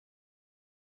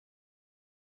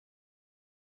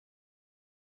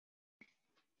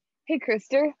Hey,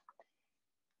 Krister.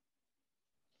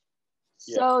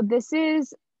 Yeah. So this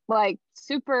is like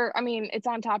super, I mean, it's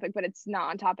on topic, but it's not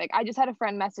on topic. I just had a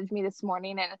friend message me this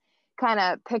morning and kind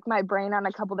of pick my brain on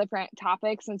a couple different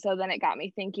topics. And so then it got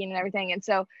me thinking and everything. And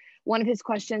so one of his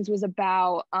questions was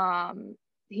about,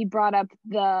 he brought up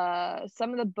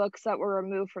some of the books that were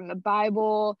removed from the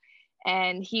Bible.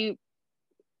 And he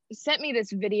sent me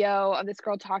this video of this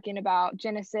girl talking about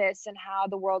Genesis and how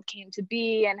the world came to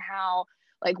be and how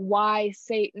like why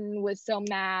Satan was so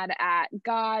mad at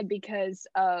God because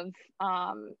of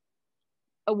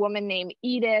a woman named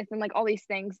Edith and like all these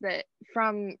things that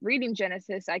from reading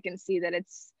Genesis I can see that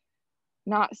it's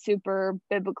not super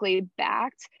biblically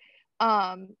backed.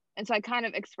 And so I kind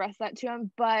of expressed that to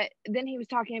him, but then he was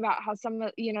talking about how some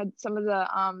of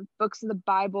the books of the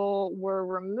Bible were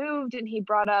removed, and he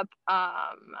brought up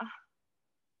I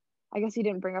guess he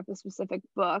didn't bring up a specific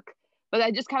book, but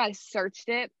I just kind of searched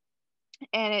it,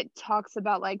 and it talks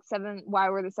about like why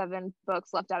were the seven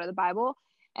books left out of the Bible.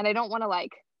 And I don't want to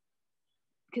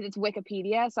because it's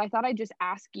Wikipedia. So I thought I'd just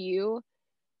ask you.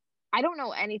 I don't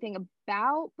know anything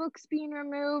about books being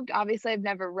removed. Obviously, I've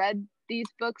never read these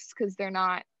books because they're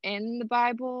not in the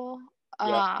Bible.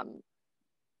 Yeah.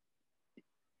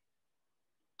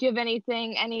 Do you have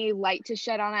any light to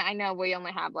shed on it? I know we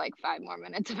only have like 5 more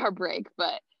minutes of our break,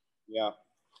 but Yeah.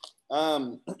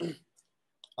 Um,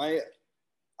 I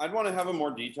I'd want to have a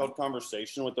more detailed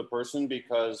conversation with the person,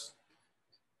 because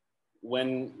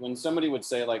when somebody would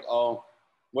say like, "Oh,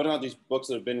 what about these books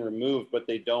that have been removed?" but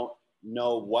they don't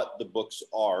know what the books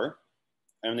are,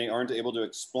 and they aren't able to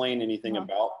explain anything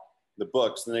about the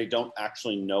books, then they don't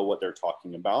actually know what they're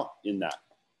talking about in that.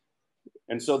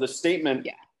 And so the statement,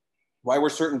 yeah. why were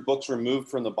certain books removed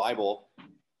from the Bible,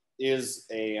 is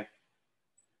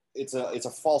it's a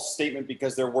false statement,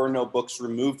 because there were no books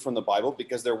removed from the Bible,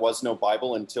 because there was no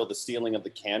Bible until the sealing of the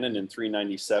canon in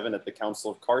 397 at the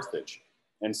Council of Carthage.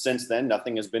 And since then,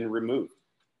 nothing has been removed.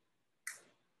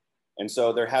 And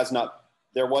so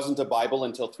there wasn't a Bible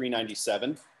until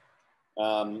 397,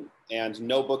 and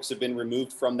no books have been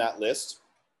removed from that list.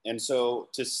 And so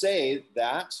to say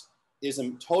that is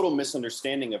a total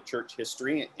misunderstanding of church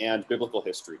history and biblical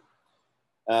history.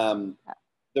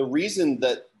 The reason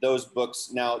that those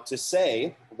books, now to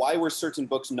say why were certain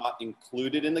books not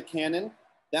included in the canon,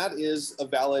 that is a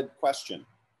valid question.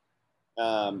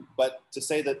 But to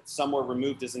say that some were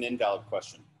removed is an invalid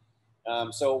question.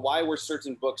 So why were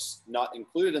certain books not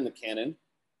included in the canon?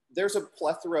 There's a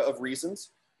plethora of reasons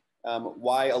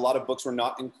why a lot of books were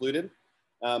not included.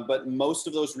 But most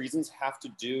of those reasons have to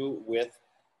do with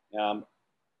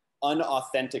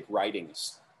unauthentic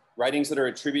writings that are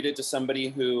attributed to somebody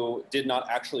who did not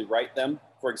actually write them.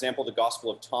 For example, the Gospel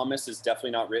of Thomas is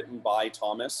definitely not written by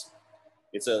Thomas.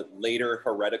 It's a later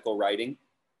heretical writing.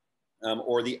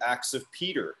 Or the Acts of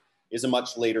Peter is a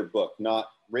much later book,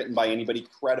 not written by anybody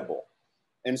credible.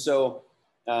 And so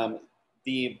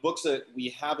the books that we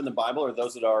have in the Bible are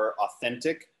those that are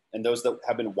authentic and those that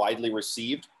have been widely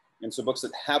received. And so books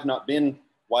that have not been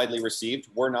widely received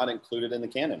were not included in the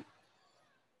canon.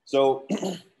 So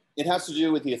it has to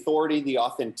do with the authority, the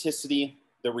authenticity,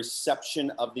 the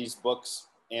reception of these books,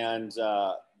 and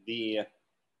the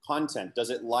content. Does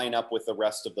it line up with the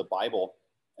rest of the Bible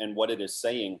and what it is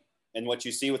saying? And what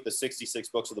you see with the 66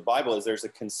 books of the Bible is there's a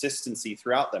consistency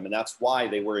throughout them. And that's why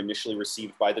they were initially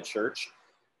received by the church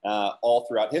all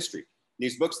throughout history.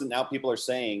 These books that now people are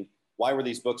saying, why were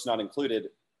these books not included,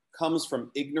 comes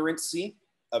from ignorancy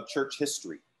of church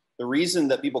history. The reason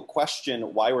that people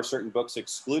question why were certain books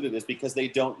excluded is because they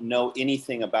don't know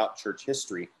anything about church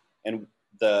history and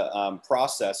the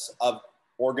process of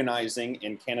organizing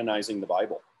and canonizing the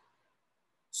Bible.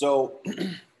 So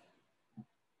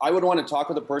I would want to talk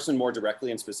with a person more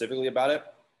directly and specifically about it,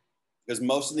 because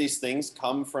most of these things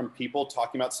come from people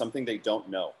talking about something they don't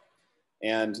know.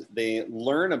 And they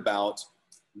learn about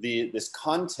this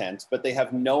content, but they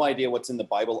have no idea what's in the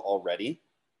Bible already.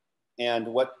 And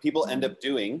what people end up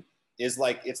doing is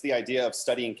it's the idea of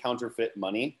studying counterfeit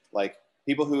money. Like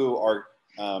people who are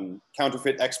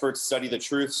counterfeit experts study the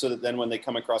truth so that then when they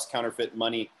come across counterfeit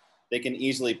money, they can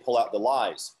easily pull out the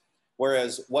lies.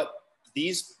 Whereas what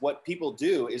people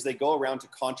do is they go around to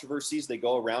controversies, they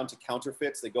go around to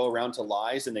counterfeits, they go around to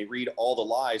lies, and they read all the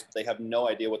lies, but they have no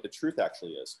idea what the truth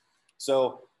actually is.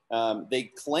 So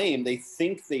they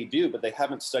think they do, but they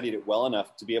haven't studied it well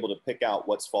enough to be able to pick out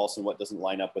what's false and what doesn't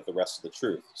line up with the rest of the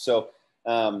truth. So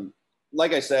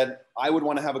like I said, I would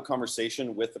want to have a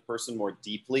conversation with the person more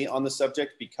deeply on the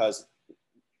subject, because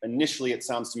initially it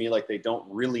sounds to me like they don't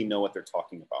really know what they're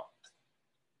talking about.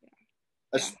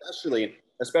 Yeah.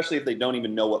 Especially if they don't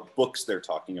even know what books they're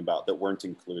talking about that weren't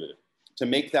included. to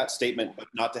make that statement, but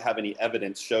not to have any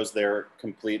evidence, shows their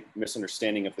complete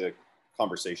misunderstanding of the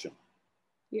conversation.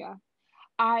 Yeah.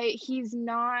 He's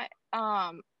not,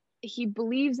 he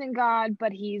believes in God,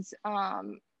 but he's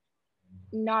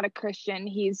not a Christian.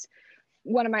 He's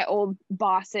one of my old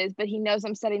bosses, but he knows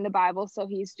I'm studying the Bible. So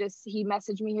he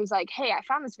messaged me. He was like, hey, I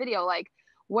found this video. Like,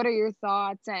 what are your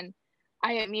thoughts? And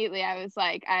I was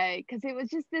like, cause it was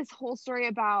just this whole story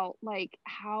about like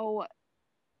how,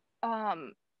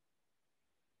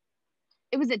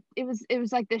 it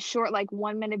was like this short, like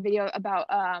 1 minute video about,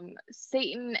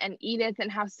 Satan and Edith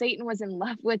and how Satan was in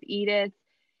love with Edith.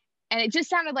 And it just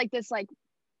sounded like this, like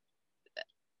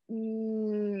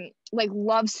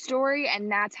love story,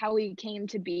 and that's how he came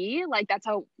to be, like that's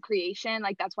how creation,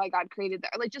 like that's why God created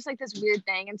that, like just like this weird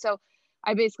thing. And so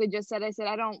I basically just said,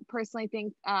 I don't personally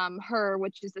think her,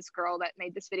 which is this girl that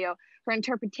made this video, her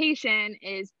interpretation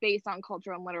is based on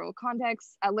cultural and literal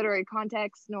context, literary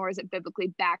context, nor is it biblically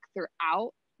backed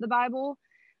throughout the Bible.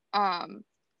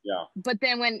 Yeah. But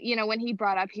then when he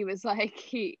brought up, he was like,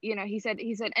 he said,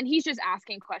 and he's just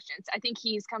asking questions. I think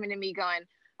he's coming to me going,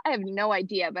 I have no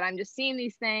idea, but I'm just seeing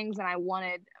these things and I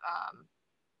wanted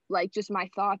like just my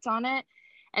thoughts on it.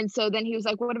 And so then he was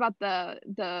like, what about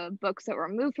the books that were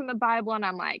removed from the Bible? And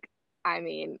I'm like, I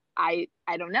mean, I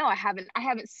don't know. I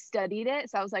haven't studied it.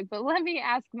 So I was like, but let me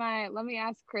ask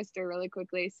Krista really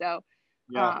quickly. So,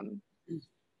 yeah.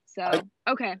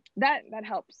 Okay, that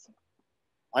helps.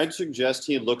 I'd suggest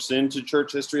he looks into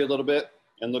church history a little bit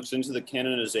and looks into the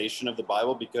canonization of the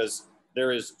Bible, because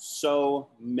there is so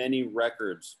many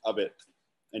records of it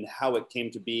and how it came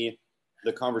to be,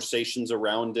 the conversations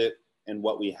around it, and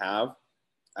what we have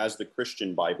as the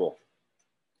Christian Bible.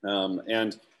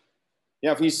 And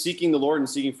yeah, if he's seeking the Lord and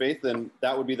seeking faith, then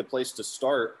that would be the place to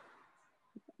start,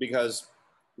 because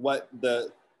what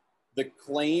the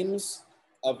claims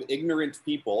of ignorant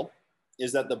people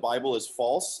is that the Bible is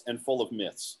false and full of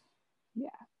myths. Yeah.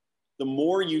 The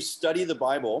more you study the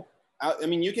Bible, I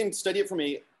mean, you can study it from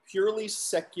a purely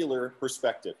secular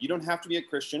perspective. You don't have to be a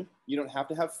Christian. You don't have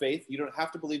to have faith. You don't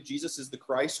have to believe Jesus is the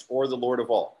Christ or the Lord of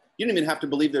all. You don't even have to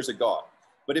believe there's a God.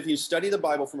 But if you study the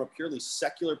Bible from a purely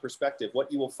secular perspective,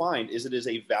 what you will find is it is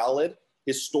a valid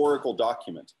historical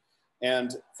document.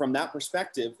 And from that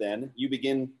perspective, then you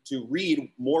begin to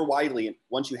read more widely.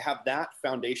 Once you have that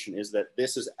foundation, is that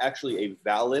this is actually a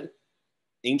valid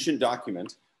ancient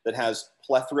document that has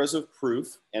plethoras of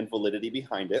proof and validity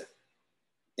behind it.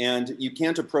 And you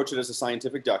can't approach it as a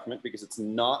scientific document, because it's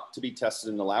not to be tested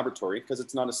in the laboratory, because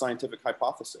it's not a scientific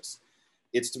hypothesis.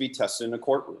 It's to be tested in a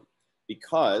courtroom,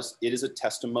 because it is a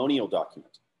testimonial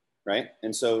document, right?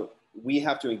 And so we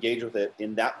have to engage with it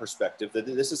in that perspective, that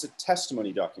this is a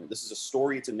testimony document. This is a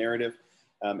story, it's a narrative,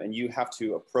 and you have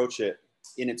to approach it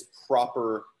in its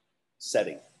proper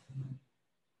setting.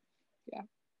 Yeah.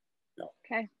 No.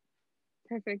 Okay.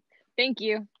 Perfect. Thank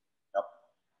you. Yep.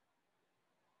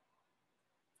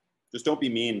 Just don't be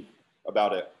mean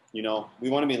about it. You know, we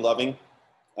want to be loving,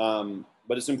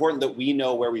 but it's important that we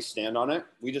know where we stand on it.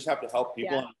 We just have to help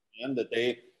people understand that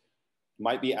they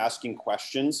might be asking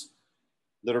questions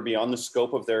that are beyond the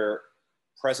scope of their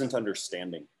present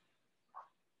understanding.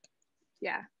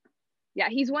 Yeah. Yeah.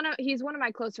 He's one of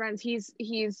my close friends.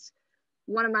 He's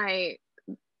one of my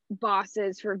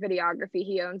bosses for videography.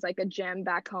 He owns like a gym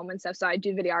back home and stuff. So I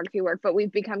do videography work, but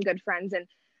we've become good friends. And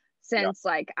since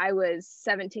like I was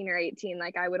 17 or 18,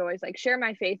 like I would always like share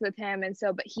my faith with him. And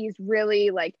so, but he's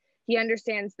really like, he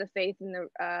understands the faith and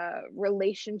the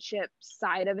relationship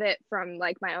side of it from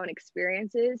like my own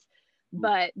experiences.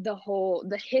 But the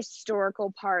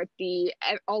historical part,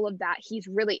 all of that he's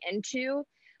really into,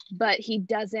 but he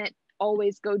doesn't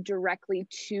always go directly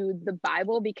to the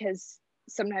Bible, because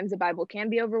sometimes the Bible can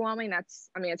be overwhelming.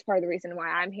 It's part of the reason why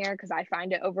I'm here, because I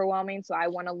find it overwhelming. So I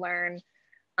want to learn.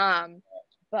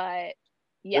 But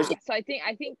yeah, so I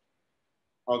think.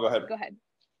 Oh, go ahead. Go ahead.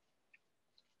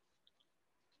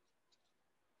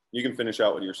 You can finish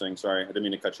out what you're saying. Sorry, I didn't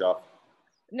mean to cut you off.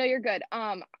 No, you're good.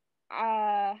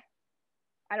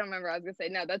 I don't remember what I was gonna say.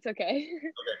 No, that's okay.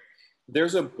 Okay.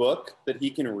 There's a book that he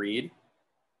can read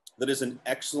that is an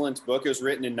excellent book. It was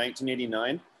written in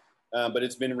 1989, but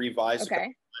it's been revised a couple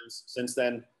times since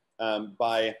then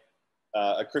by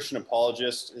a Christian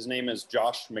apologist. His name is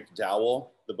Josh McDowell.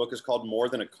 The book is called More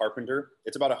Than a Carpenter.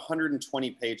 It's about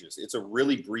 120 pages. It's a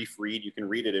really brief read. You can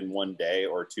read it in 1 day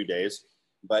or 2 days,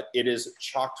 but it is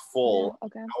chock full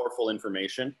of powerful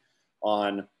information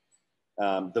on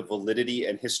the validity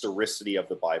and historicity of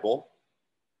the Bible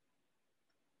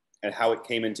and how it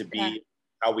came into being,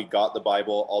 how we got the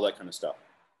Bible, all that kind of stuff.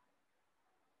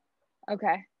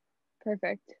 Okay,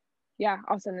 perfect. Yeah,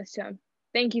 I'll send this to him.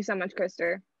 Thank you so much,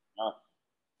 Krister.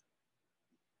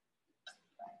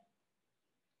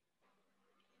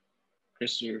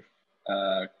 Christopher,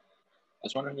 I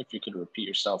was wondering if you could repeat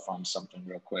yourself on something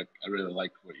real quick. I really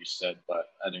liked what you said,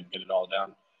 but I didn't get it all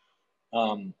down.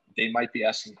 They might be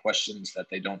asking questions that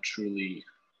they don't truly,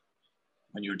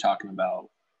 when you were talking about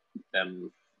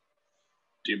them,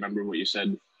 do you remember what you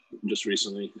said just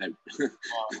recently?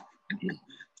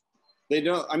 They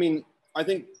don't, I mean, I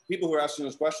think people who are asking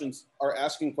those questions are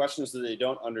asking questions that they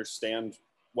don't understand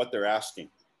what they're asking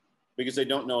because they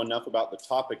don't know enough about the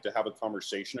topic to have a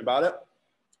conversation about it.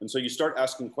 And so you start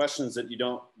asking questions that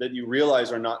you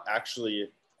realize are not actually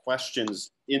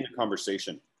questions in the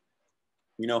conversation.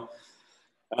 You know,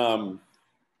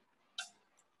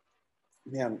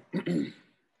 man.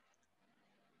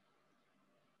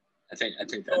 I think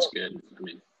that's good. I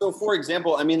mean, so for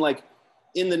example, I mean, like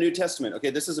in the New Testament,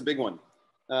 okay, this is a big one.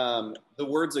 The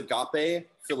words agape,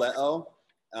 phileo,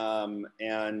 or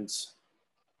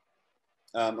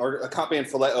agape and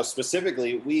phileo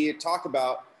specifically, we talk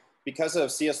about, because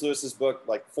of C.S. Lewis's book,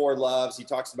 like Four Loves, he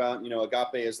talks about, you know,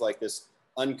 agape is like this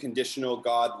unconditional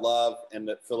God love, and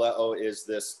that phileo is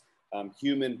this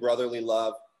human brotherly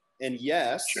love. And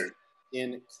yes, sure.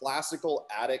 In classical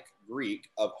Attic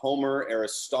Greek of Homer,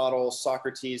 Aristotle,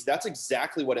 Socrates, that's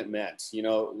exactly what it meant. You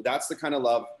know, that's the kind of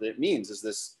love that it means, is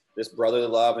this brotherly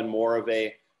love and more of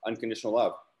a unconditional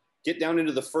love. Get down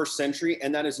into the 1st century,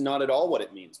 and that is not at all what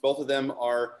it means. Both of them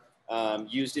are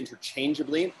used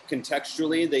interchangeably.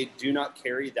 Contextually, they do not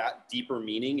carry that deeper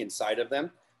meaning inside of them.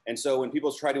 And so when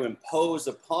people try to impose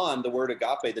upon the word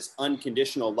agape, this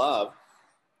unconditional love,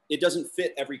 it doesn't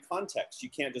fit every context. You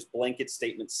can't just blanket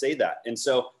statements say that. And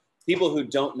so people who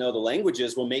don't know the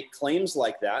languages will make claims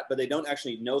like that, but they don't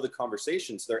actually know the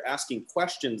conversation. So they're asking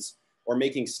questions or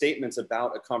making statements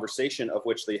about a conversation of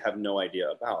which they have no idea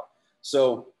about.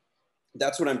 So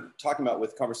that's what I'm talking about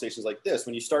with conversations like this.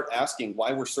 When you start asking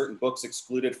why were certain books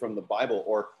excluded from the Bible,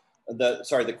 or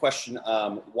the question,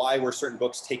 why were certain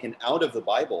books taken out of the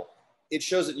Bible? It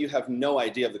shows that you have no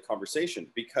idea of the conversation,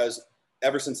 because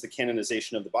ever since the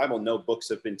canonization of the Bible, no books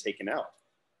have been taken out.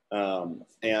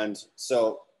 And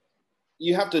so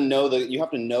you have to know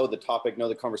the topic, know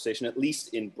the conversation, at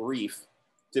least in brief,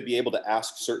 to be able to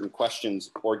ask certain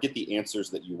questions or get the answers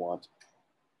that you want.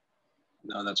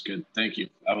 No, that's good. Thank you.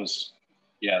 That's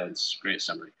a great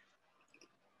summary.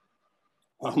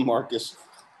 Marcus.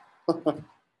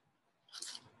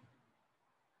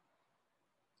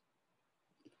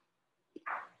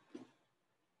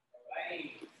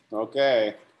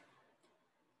 Okay.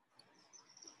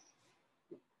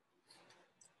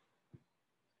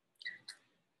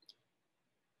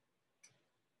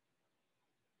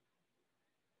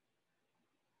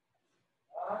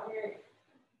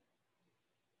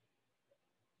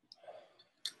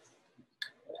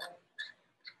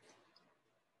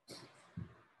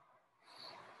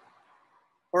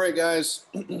 All right, guys.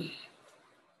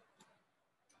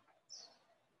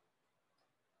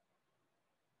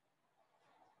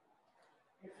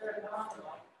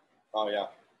 Oh, yeah.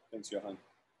 Thanks, Johan.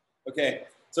 Okay,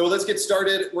 so let's get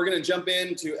started. We're going to jump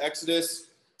into Exodus,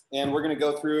 and we're going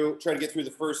to try to get through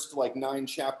the first 9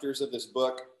 chapters of this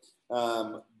book.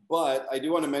 But I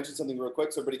do want to mention something real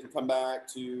quick so everybody can come back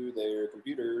to their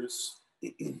computers.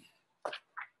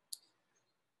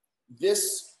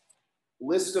 This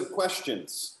list of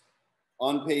questions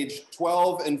on page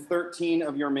 12 and 13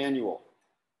 of your manual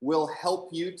will help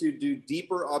you to do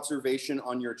deeper observation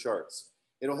on your charts.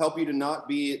 It'll help you to not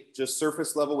be just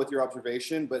surface level with your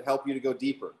observation, but help you to go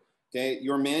deeper, okay?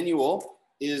 Your manual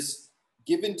is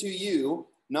given to you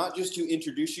not just to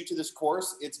introduce you to this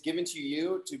course, it's given to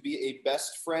you to be a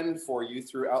best friend for you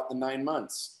throughout the 9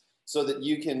 months so that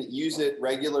you can use it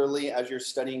regularly as you're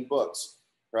studying books,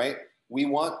 right? We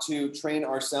want to train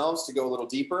ourselves to go a little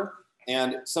deeper,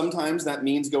 and sometimes that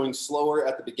means going slower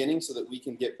at the beginning so that we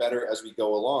can get better as we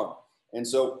go along. And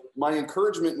so my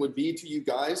encouragement would be to you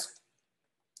guys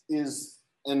is,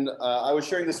 and I was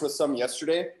sharing this with some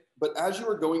yesterday, but as you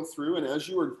are going through and as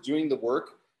you are doing the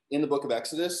work in the book of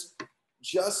Exodus,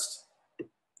 just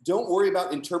don't worry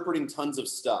about interpreting tons of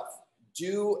stuff.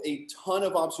 Do a ton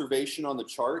of observation on the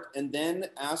chart and then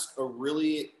ask a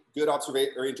really good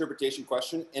observation or interpretation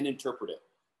question and interpret it,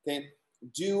 okay?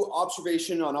 Do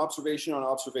observation on observation on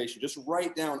observation. Just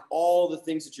write down all the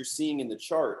things that you're seeing in the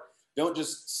chart. Don't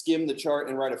just skim the chart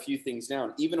and write a few things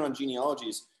down. Even on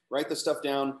genealogies, write the stuff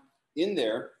down in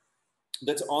there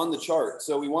that's on the chart.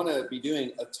 So we want to be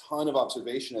doing a ton of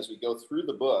observation as we go through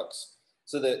the books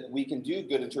so that we can do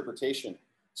good interpretation.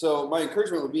 So my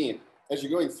encouragement would be, as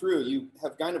you're going through, you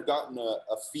have kind of gotten a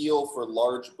feel for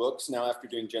large books now after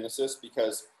doing Genesis,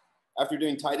 because after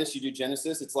doing Titus, you do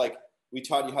Genesis. It's like we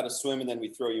taught you how to swim and then we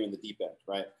throw you in the deep end,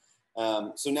 right?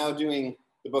 So now doing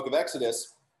the book of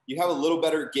Exodus, you have a little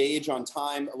better gauge on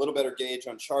time, a little better gauge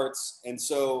on charts. And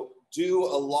so do a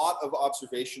lot of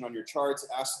observation on your charts,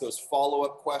 ask those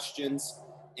follow-up questions,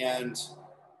 and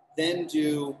then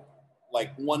do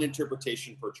like one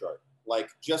interpretation per chart. Like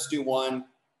just do one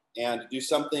and do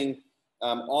something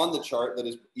on the chart that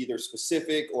is either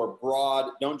specific or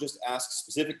broad. Don't just ask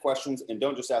specific questions and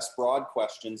don't just ask broad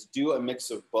questions. Do a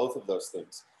mix of both of those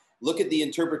things. Look at the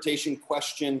interpretation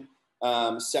question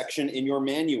section in your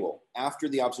manual after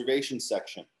the observation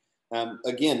section.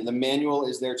 Again, the manual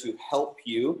is there to help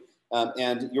you,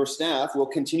 and your staff will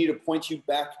continue to point you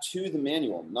back to the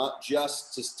manual, not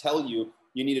just to tell you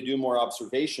you need to do more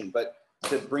observation, but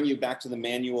to bring you back to the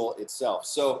manual itself.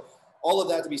 So all of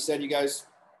that to be said, you guys,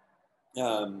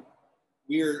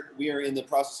 we are in the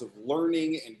process of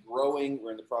learning and growing.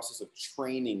 We're in the process of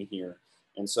training here.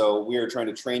 And so we are trying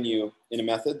to train you in a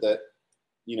method that,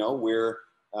 you know, we're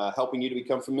helping you to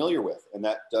become familiar with. And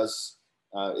that is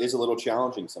a little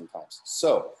challenging sometimes.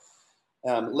 So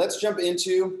let's jump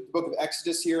into the book of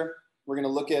Exodus here. We're going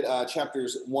to look at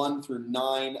chapters 1 through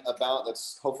 9 about.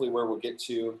 That's hopefully where we'll get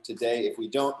to today. If we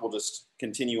don't, we'll just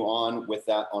continue on with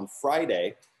that on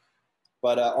Friday.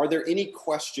 But are there any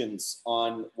questions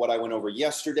on what I went over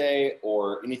yesterday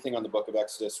or anything on the book of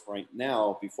Exodus right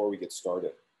now before we get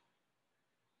started?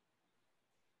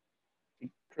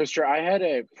 Krister, I had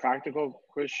a practical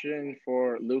question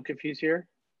for Luke if he's here.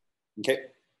 Okay.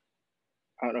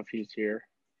 I don't know if he's here.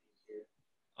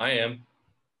 I am.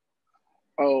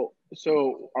 Oh,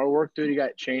 so our work duty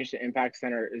got changed to Impact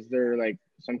Center. Is there like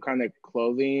some kind of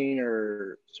clothing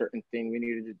or certain thing we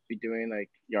needed to be doing, like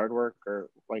yard work, or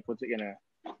like what's it gonna?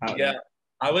 Yeah,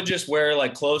 I would just wear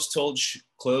like closed-toed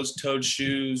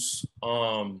shoes.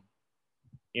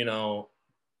 You know,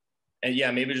 and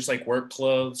yeah, maybe just like work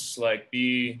clothes. Like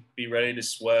be ready to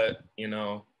sweat. You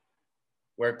know,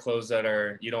 wear clothes that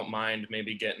are you don't mind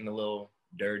maybe getting a little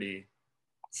dirty.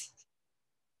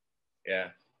 Yeah.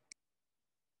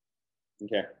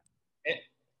 Okay.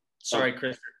 Sorry,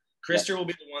 Krister. Krister will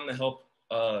be the one to help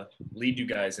lead you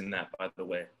guys in that, by the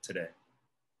way, today.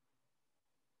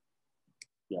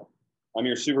 Yeah. I'm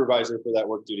your supervisor for that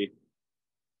work duty.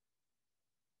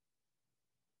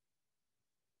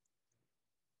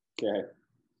 Okay.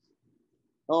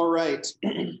 All right.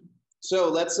 So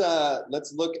let's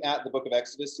look at the book of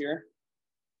Exodus here.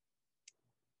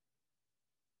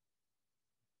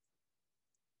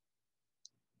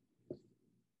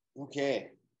 Okay,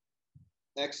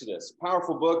 Exodus,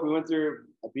 powerful book. We went through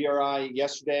a BRI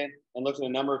yesterday and looked at a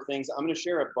number of things. I'm going to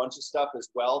share a bunch of stuff as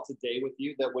well today with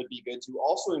you that would be good to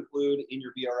also include in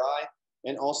your BRI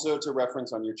and also to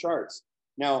reference on your charts.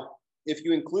 Now, if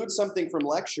you include something from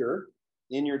lecture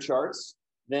in your charts,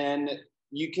 then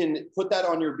you can put that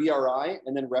on your BRI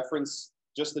and then reference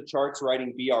just the charts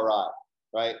writing BRI,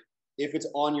 right? If it's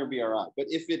on your BRI. But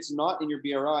if it's not in your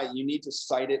BRI, you need to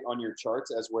cite it on your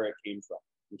charts as where it came from.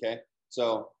 Okay,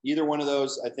 so either one of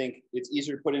those, I think it's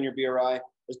easier to put in your BRI,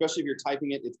 especially if you're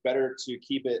typing it. It's better to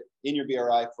keep it in your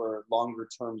BRI for longer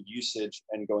term usage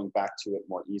and going back to it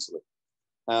more easily.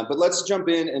 But let's jump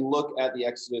in and look at the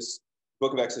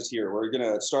book of Exodus here. We're going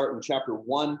to start in chapter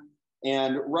 1.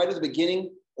 And right at the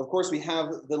beginning, of course, we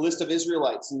have the list of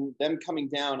Israelites and them coming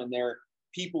down and their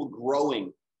people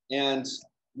growing. And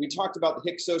we talked about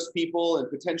the Hyksos people and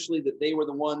potentially that they were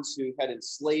the ones who had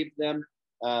enslaved them.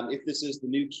 If this is the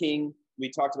new king, we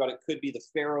talked about it could be the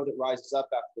Pharaoh that rises up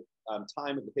after the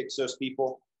time of the Hyksos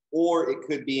people, or it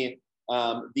could be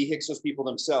the Hyksos people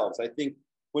themselves. I think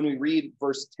when we read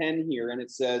verse 10 here and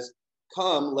it says,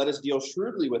 "Come, let us deal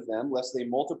shrewdly with them, lest they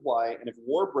multiply, and if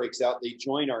war breaks out, they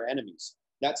join our enemies."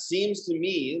 That seems to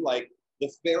me like the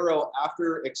Pharaoh,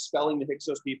 after expelling the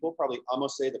Hyksos people, probably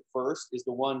almost say the first, is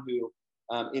the one who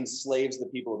enslaves the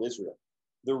people of Israel.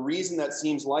 The reason that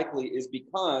seems likely is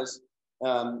because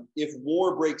if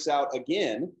war breaks out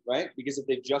again, right? Because if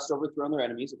they've just overthrown their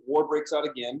enemies, if war breaks out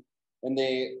again and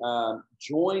they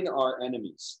join our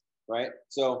enemies, right?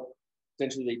 So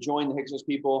essentially they join the Hyksos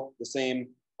people, the same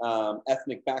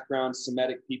ethnic background,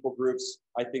 Semitic people groups.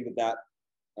 I think that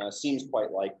seems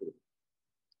quite likely.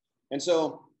 And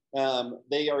so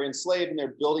they are enslaved and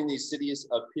they're building these cities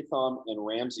of Pithom and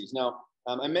Ramses. Now,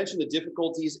 I mentioned the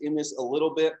difficulties in this a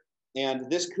little bit.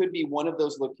 And this could be one of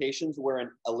those locations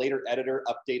where a later editor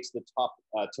updates the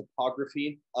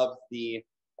topography of the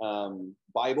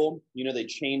Bible. You know, they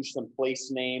changed some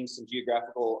place names, some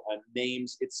geographical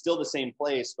names. It's still the same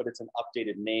place, but it's an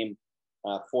updated name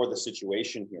for the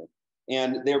situation here.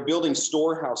 And they're building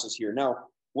storehouses here. Now,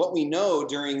 what we know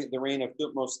during the reign of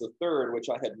Thutmose III, which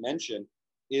I had mentioned,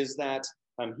 is that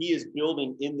he is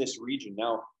building in this region.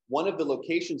 Now, one of the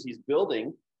locations he's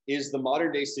building is the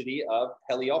modern day city of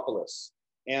Heliopolis.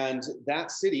 And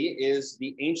that city is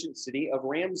the ancient city of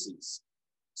Ramses.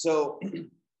 So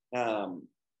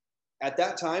at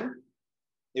that time,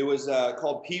 it was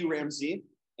called Pi Ramsey.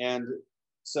 And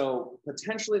so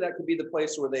potentially that could be the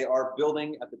place where they are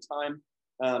building at the time.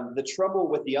 The trouble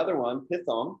with the other one,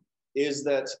 Pithom, is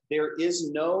that there is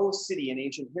no city in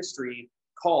ancient history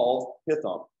called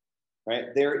Pithom,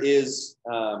 right? There is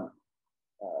no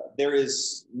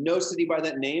city by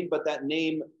that name, but that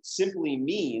name simply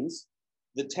means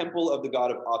the temple of the god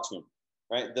of Atum,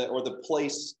 right? Or the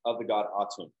place of the god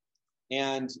Atum.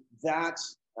 And that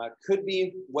could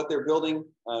be what they're building,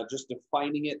 just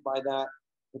defining it by that,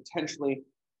 potentially.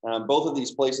 Both of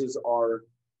these places are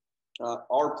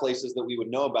places that we would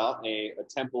know about, a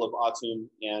temple of Atum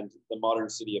and the modern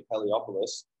city of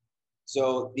Heliopolis.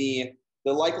 So the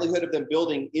likelihood of them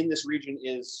building in this region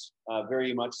is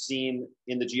very much seen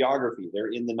in the geography.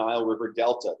 They're in the Nile River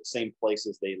Delta. The same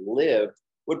places they lived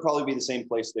would probably be the same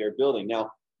place they're building.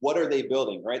 Now, what are they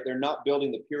building, right? They're not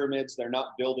building the pyramids. They're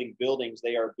not building buildings.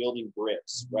 They are building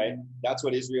bricks, right? That's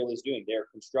what Israel is doing. They're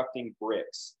constructing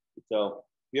bricks. So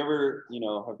if you ever,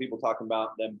 have people talking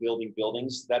about them building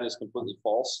buildings, that is completely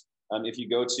false. If you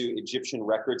go to Egyptian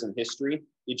records and history,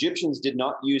 Egyptians did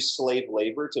not use slave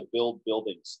labor to build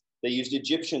buildings. They used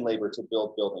Egyptian labor to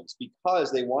build buildings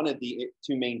because they wanted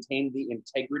to maintain the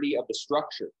integrity of the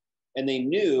structure. And they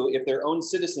knew if their own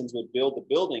citizens would build the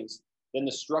buildings, then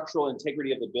the structural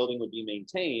integrity of the building would be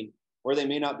maintained, or they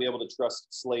may not be able to trust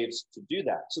slaves to do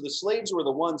that. So the slaves were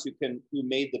the ones who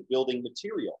made the building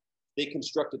material. They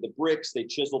constructed the bricks, they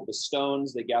chiseled the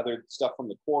stones, they gathered stuff from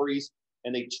the quarries,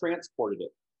 and they transported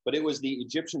it. But it was the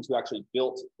Egyptians who actually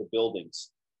built the buildings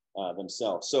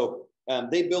themselves. So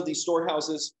they build these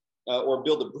storehouses or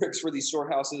build the bricks for these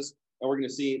storehouses. And we're going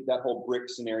to see that whole brick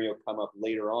scenario come up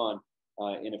later on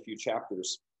in a few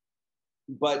chapters.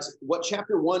 But what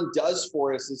chapter 1 does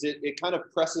for us is it kind of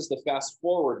presses the fast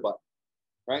forward button,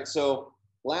 right? So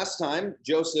last time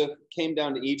Joseph came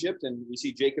down to Egypt, and we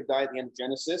see Jacob die at the end of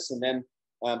Genesis, and then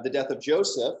the death of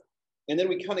Joseph. And then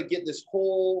we kind of get this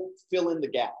whole fill in the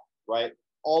gap, right?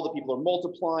 All the people are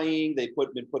multiplying. They've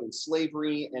been put in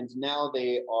slavery, and now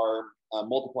they are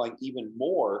multiplying even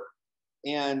more.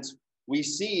 And we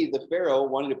see the Pharaoh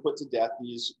wanting to put to death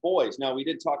these boys. Now, we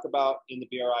did talk about in the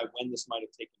BRI when this might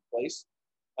have taken place.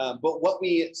 But what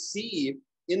we see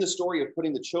in the story of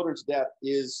putting the children to death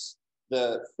is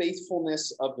the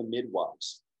faithfulness of the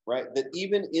midwives, right? That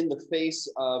even in the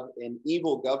face of an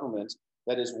evil government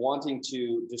that is wanting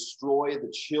to destroy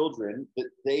the children, that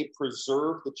they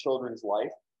preserve the children's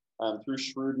life through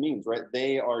shrewd means, right?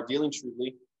 They are dealing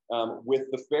shrewdly with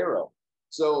the Pharaoh.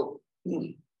 So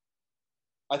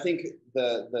I think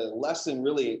the lesson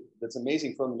really that's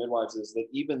amazing from the midwives is that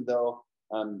even though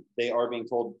they are being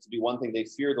told to do one thing, they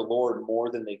fear the Lord more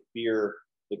than they fear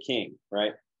the king,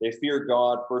 right? They fear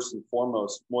God first and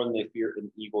foremost more than they fear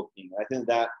an evil king. I think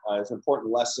that is an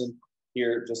important lesson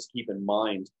here just to keep in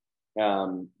mind,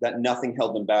 that nothing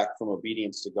held them back from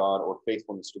obedience to God or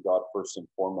faithfulness to God first and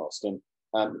foremost. And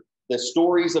the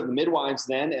stories of the midwives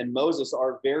then and Moses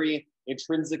are very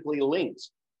intrinsically linked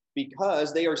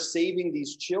because they are saving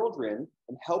these children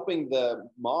and helping the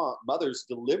mothers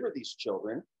deliver these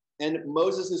children. And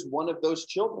Moses is one of those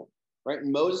children, right?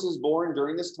 Moses is born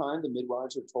during this time. The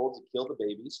midwives are told to kill the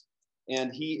babies,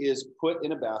 and he is put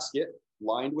in a basket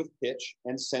lined with pitch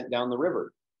and sent down the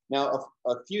river. Now,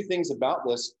 a few things about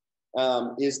this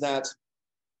is that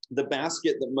the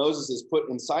basket that Moses is put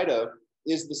inside of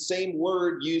is the same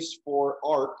word used for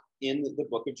ark in the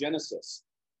book of Genesis.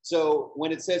 So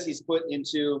when it says he's put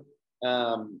into,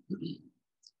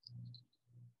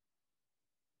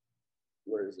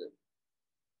 where is it?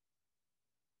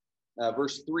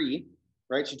 Verse 3,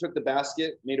 right? She took the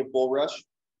basket made of bulrush,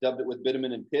 dubbed it with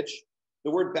bitumen and pitch.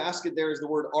 The word basket there is the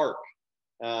word ark.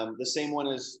 The same one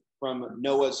as from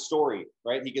Noah's story,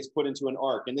 right? He gets put into an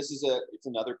ark. And it's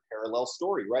another parallel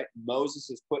story, right? Moses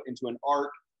is put into an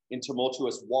ark in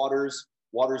tumultuous waters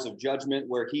of judgment,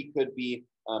 where he could be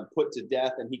put to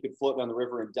death and he could float down the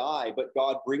river and die. But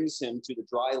God brings him to the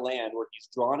dry land where he's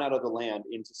drawn out of the land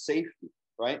into safety,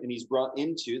 right? And he's brought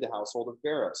into the household of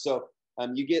Pharaoh. So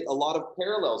you get a lot of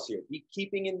parallels here. Be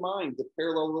keeping in mind the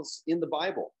parallels in the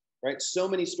Bible, right? So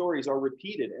many stories are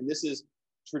repeated, and this is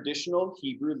traditional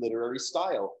Hebrew literary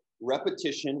style,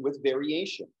 repetition with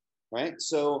variation, right?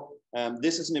 So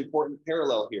this is an important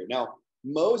parallel here. Now,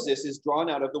 Moses is drawn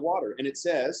out of the water, and it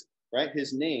says, right,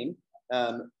 his name,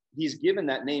 he's given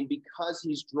that name because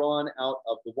he's drawn out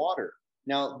of the water.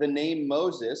 Now, the name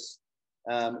Moses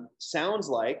sounds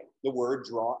like the word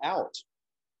draw out.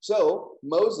 So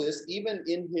Moses, even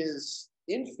in his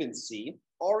infancy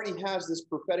already has this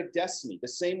prophetic destiny. The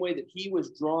same way that he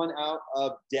was drawn out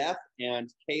of death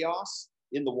and chaos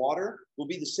in the water will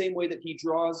be the same way that he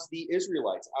draws the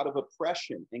Israelites out of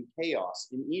oppression and chaos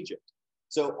in Egypt.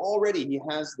 So already he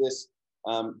has this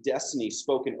destiny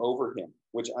spoken over him,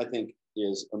 which I think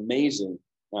is amazing,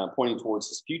 pointing towards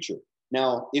his future.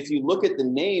 Now, if you look at the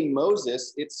name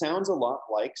Moses, it sounds a lot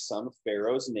like some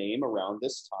Pharaoh's name around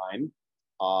this time,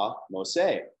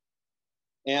 Moshe.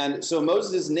 And so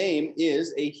Moses' name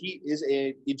is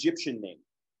a Egyptian name,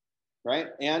 right?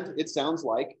 And it sounds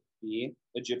like the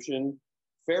Egyptian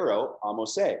Pharaoh,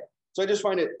 Moshe. So I just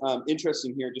find it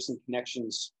interesting here, just in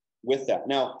connections with that.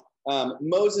 Now,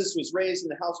 Moses was raised in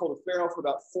the household of Pharaoh for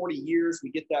about 40 years. We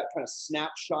get that kind of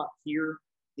snapshot here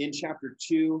in chapter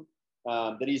 2,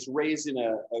 that he's raised in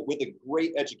with a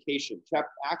great education.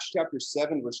 Acts chapter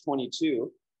 7, verse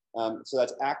 22. So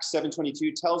that's Acts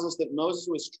 7:22 tells us that Moses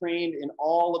was trained in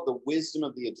all of the wisdom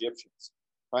of the Egyptians.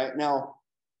 Right now,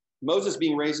 Moses,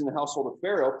 being raised in the household of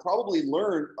Pharaoh, probably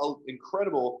learned an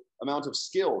incredible amount of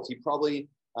skills. He probably,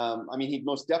 he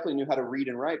most definitely knew how to read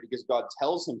and write because God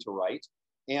tells him to write.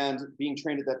 And being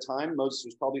trained at that time, Moses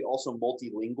was probably also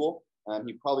multilingual.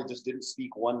 He probably just didn't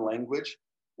speak one language.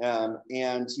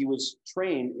 And he was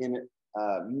trained in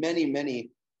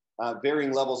many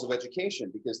varying levels of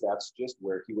education because that's just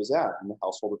where he was at in the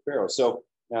household of Pharaoh. So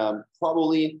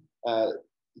probably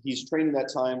he's trained in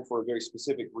that time for a very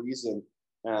specific reason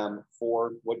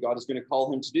for what God is going to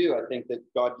call him to do. I think that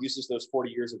God uses those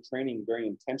 40 years of training very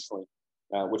intentionally,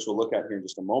 which we'll look at here in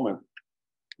just a moment.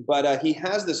 But he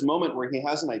has this moment where he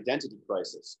has an identity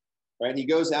crisis, right? He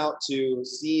goes out to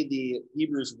see the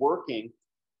Hebrews working,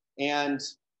 and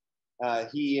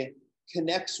he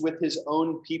connects with his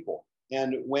own people.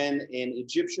 And when an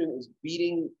Egyptian is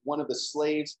beating one of the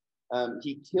slaves,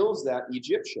 he kills that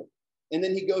Egyptian. And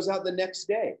then he goes out the next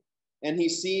day and he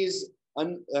sees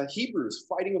Hebrews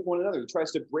fighting with one another. He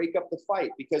tries to break up the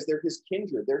fight because they're his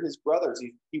kindred, they're his brothers.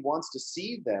 He wants to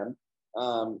see them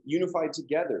unified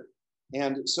together.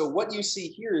 And so what you see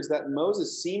here is that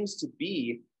Moses seems to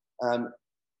be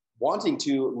wanting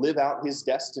to live out his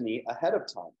destiny ahead of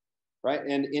time, right?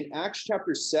 And in Acts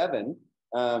chapter 7,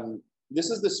 this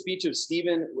is the speech of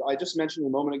Stephen. I just mentioned a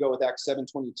moment ago with Acts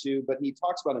 7:22, but he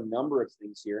talks about a number of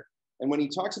things here. And when he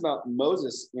talks about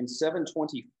Moses in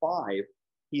 7:25,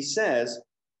 he says,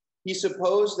 he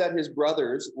supposed that his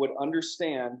brothers would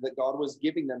understand that God was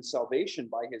giving them salvation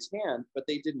by his hand, but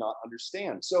they did not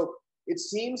understand. So it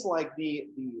seems like the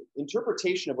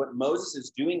interpretation of what Moses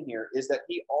is doing here is that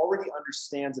he already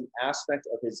understands an aspect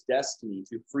of his destiny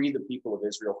to free the people of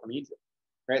Israel from Egypt,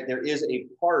 right? There is a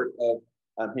part of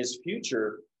his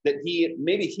future that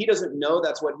maybe he doesn't know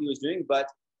that's what he was doing, but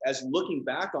as looking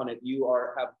back on it, you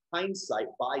have hindsight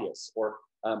bias or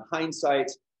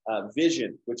hindsight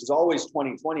vision, which is always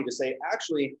 20/20, to say,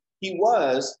 actually, he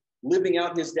was living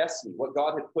out his destiny, what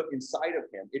God had put inside of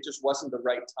him. It just wasn't the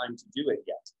right time to do it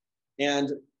yet.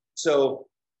 And so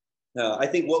I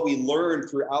think what we learn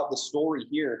throughout the story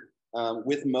here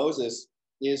with Moses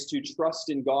is to trust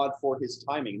in God for his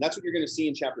timing. And that's what you're going to see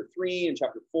in chapter 3 and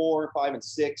chapter 4, 5, and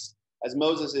 6, as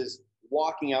Moses is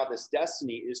walking out this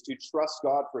destiny, is to trust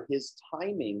God for his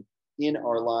timing in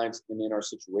our lives and in our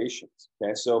situations.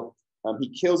 Okay, so he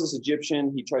kills this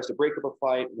Egyptian, he tries to break up a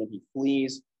fight, and then he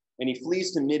flees, and he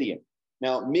flees to Midian.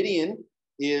 Now, Midian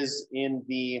is in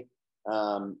the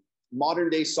modern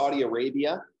day Saudi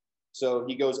Arabia. So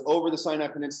he goes over the Sinai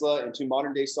Peninsula into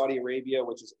modern day Saudi Arabia,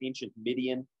 which is ancient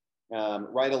Midian,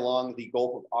 right along the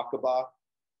Gulf of Aqaba.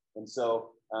 And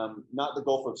so not the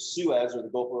Gulf of Suez or the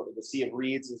Gulf of the Sea of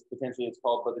Reeds is potentially it's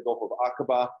called, but the Gulf of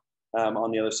Aqaba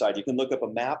on the other side. You can look up a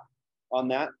map on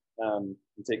that and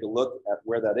take a look at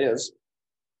where that is.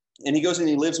 And he goes and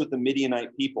he lives with the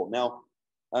Midianite people. Now,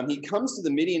 he comes to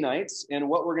the Midianites, and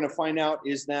what we're going to find out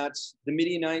is that the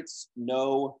Midianites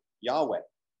know Yahweh.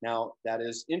 Now, that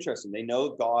is interesting. They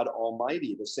know God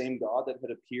Almighty, the same God that had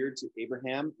appeared to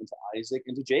Abraham and to Isaac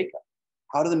and to Jacob.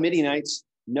 How do the Midianites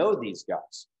know these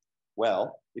guys?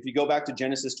 Well, if you go back to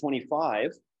Genesis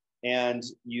 25 and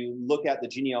you look at the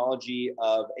genealogy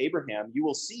of Abraham, you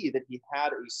will see that he had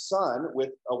a son with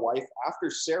a wife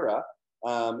after Sarah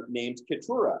named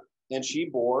Keturah, and she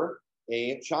bore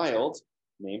a child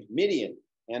named Midian,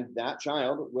 and that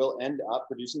child will end up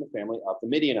producing the family of the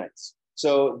Midianites.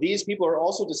 So these people are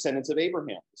also descendants of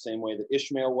Abraham, the same way that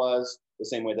Ishmael was, the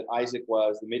same way that Isaac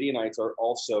was. The Midianites are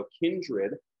also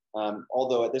kindred,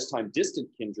 although at this time distant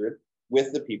kindred,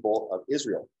 with the people of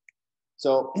Israel.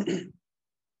 So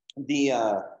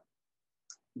the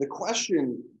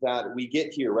question that we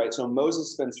get here, right? So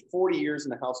Moses spends 40 years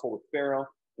in the household of Pharaoh,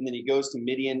 and then he goes to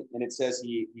Midian, and it says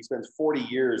he spends 40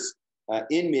 years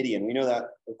in Midian. We know that,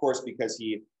 of course, because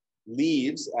he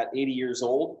leaves at 80 years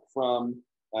old from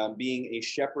being a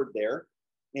shepherd there.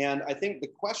 And I think the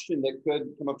question that could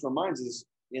come up to our minds is,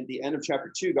 in the end of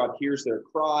chapter 2, God hears their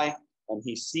cry, and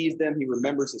he sees them, he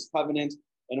remembers his covenant.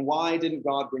 And why didn't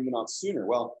God bring them out sooner?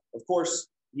 Well, of course,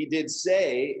 he did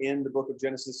say in the book of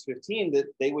Genesis 15 that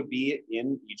they would be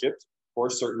in Egypt for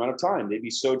a certain amount of time. They'd be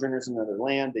sojourners in another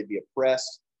land, they'd be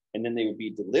oppressed, and then they would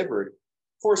be delivered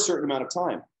for a certain amount of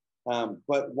time.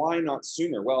 But why not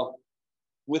sooner? Well,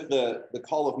 with the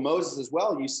call of Moses as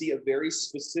well, you see a very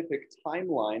specific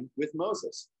timeline with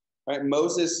Moses. Right?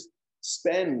 Moses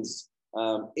spends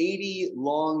 80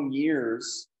 long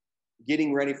years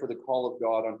getting ready for the call of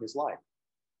God on his life.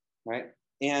 Right?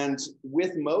 And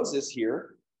with Moses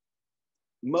here,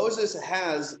 Moses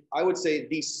has, I would say,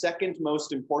 the second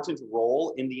most important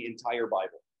role in the entire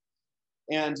Bible.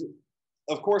 And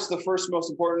of course, the first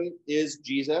most important is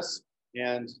Jesus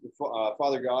and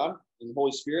Father God and the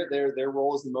Holy Spirit. Their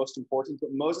role is the most important.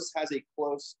 But Moses has a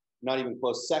close, not even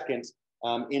close second,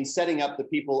 in setting up the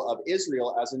people of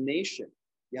Israel as a nation,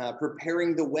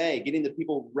 preparing the way, getting the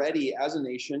people ready as a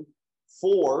nation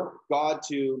for God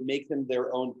to make them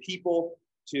their own people,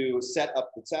 to set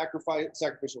up the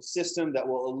sacrificial system that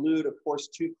will allude, of course,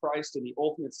 to Christ and the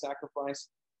ultimate sacrifice,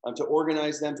 to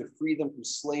organize them, to free them from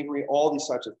slavery, all these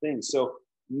types of things. So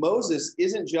Moses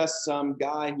isn't just some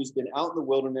guy who's been out in the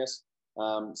wilderness,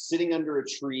 sitting under a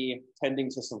tree, tending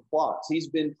to some flocks. He's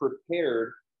been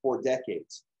prepared for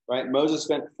decades, right? Moses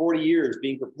spent 40 years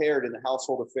being prepared in the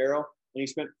household of Pharaoh, and he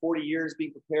spent 40 years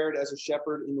being prepared as a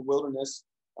shepherd in the wilderness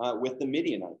with the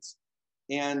Midianites.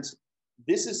 And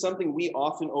this is something we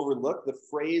often overlook. The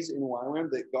phrase in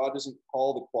YWAM that God doesn't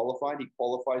call the qualified, he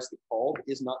qualifies the called,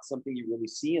 is not something you really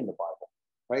see in the Bible,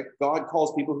 right? God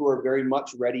calls people who are very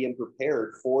much ready and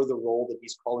prepared for the role that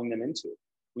he's calling them into.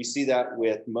 We see that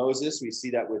with Moses. We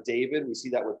see that with David. We see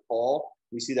that with Paul.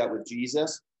 We see that with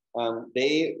Jesus.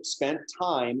 They spent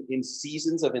time in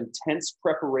seasons of intense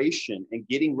preparation and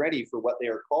getting ready for what they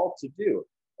are called to do.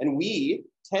 And we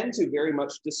tend to very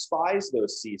much despise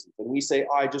those seasons. And we say,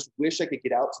 oh, I just wish I could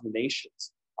get out to the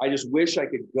nations. I just wish I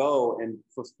could go and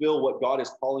fulfill what God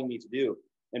is calling me to do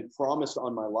and promised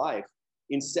on my life,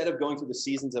 instead of going through the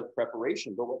seasons of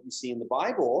preparation. But what you see in the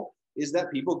Bible is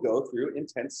that people go through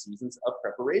intense seasons of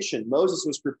preparation. Moses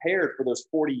was prepared for those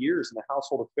 40 years in the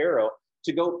household of Pharaoh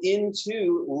to go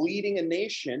into leading a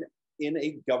nation in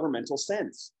a governmental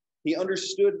sense. He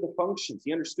understood the functions.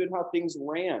 He understood how things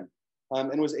ran.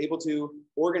 And was able to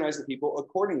organize the people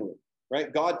accordingly,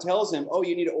 right? God tells him, oh,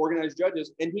 you need to organize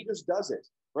judges, and he just does it,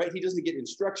 right? He doesn't get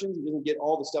instructions. He doesn't get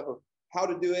all the stuff of how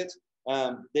to do it.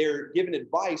 They're given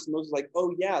advice, and Moses is like,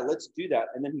 oh, yeah, let's do that.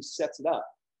 And then he sets it up,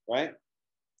 right?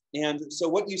 And so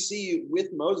what you see with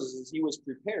Moses is he was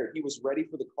prepared. He was ready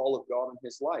for the call of God in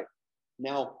his life.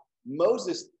 Now,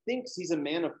 Moses thinks he's a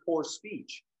man of poor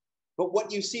speech. But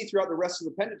what you see throughout the rest of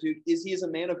the Pentateuch is he is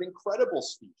a man of incredible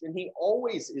speech, and he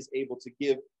always is able to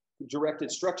give direct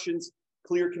instructions,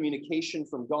 clear communication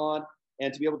from God,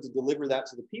 and to be able to deliver that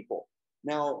to the people.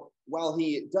 Now, while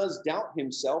he does doubt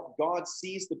himself, God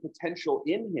sees the potential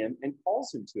in him and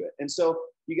calls him to it. And so,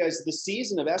 you guys, the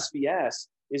season of SBS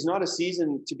is not a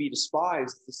season to be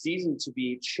despised, it's a season to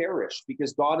be cherished,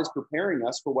 because God is preparing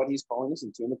us for what he's calling us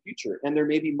into in the future. And there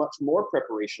may be much more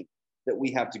preparation that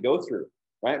we have to go through.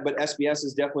 Right? But SBS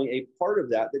is definitely a part of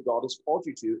that God has called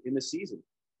you to in the season.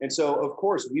 And so, of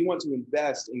course, we want to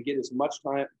invest and get as much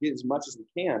time, get as much as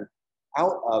we can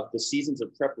out of the seasons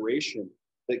of preparation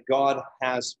that God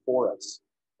has for us,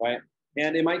 right?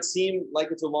 And it might seem like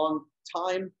it's a long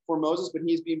time for Moses, but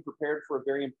he's being prepared for a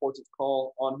very important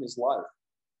call on his life.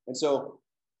 And so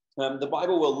the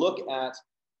Bible will look at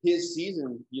his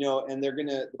season, and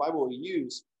the Bible will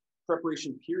use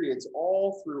preparation periods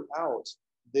all throughout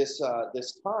this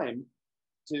time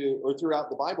throughout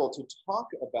the Bible to talk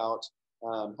about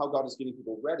how God is getting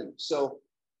people ready. So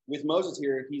with Moses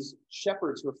here, he's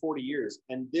shepherds for 40 years.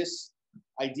 And this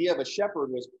idea of a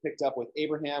shepherd was picked up with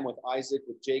Abraham, with Isaac,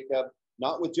 with Jacob,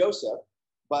 not with Joseph,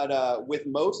 but with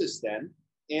Moses then.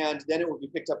 And then it would be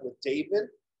picked up with David,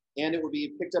 and it would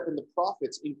be picked up in the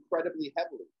prophets incredibly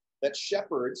heavily, that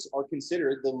shepherds are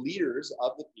considered the leaders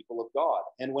of the people of God.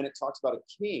 And when it talks about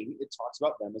a king, it talks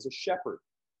about them as a shepherd.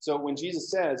 So when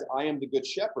Jesus says, I am the good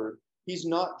shepherd, he's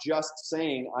not just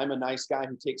saying, I'm a nice guy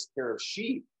who takes care of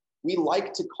sheep. We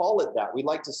like to call it that. We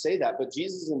like to say that. But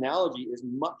Jesus' analogy is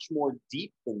much more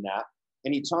deep than that.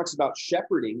 And he talks about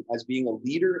shepherding as being a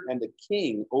leader and a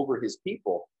king over his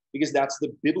people, because that's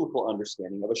the biblical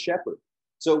understanding of a shepherd.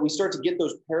 So we start to get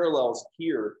those parallels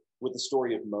here with the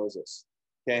story of Moses.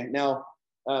 Okay, now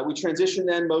we transition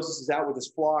then. Moses is out with his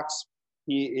flocks.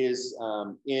 He is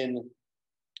in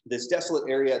this desolate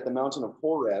area at the mountain of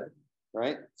Horeb,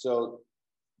 right? So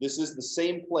this is the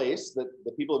same place that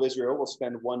the people of Israel will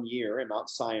spend 1 year in Mount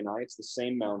Sinai. It's the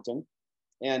same mountain.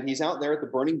 And he's out there at the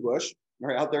burning bush,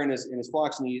 or out there in his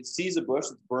flocks, and he sees a bush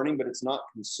that's burning, but it's not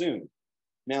consumed.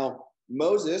 Now,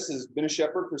 Moses has been a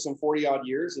shepherd for some 40 odd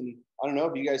years. And I don't know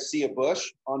if you guys see a bush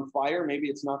on fire, maybe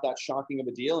it's not that shocking of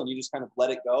a deal. And you just kind of let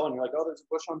it go. And you're like, oh, there's a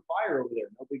bush on fire over there.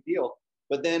 No big deal.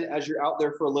 But then as you're out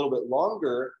there for a little bit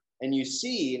longer and you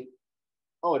see,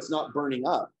 oh, it's not burning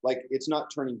up. Like it's not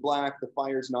turning black. The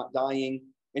fire's not dying.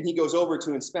 And he goes over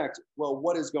to inspect, well,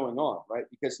 what is going on, right?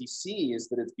 Because he sees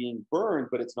that it's being burned,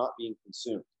 but it's not being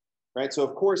consumed, right? So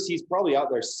of course, he's probably out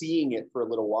there seeing it for a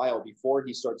little while before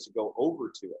he starts to go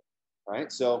over to it.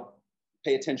 Right? So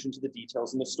pay attention to the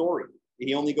details in the story.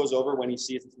 He only goes over when he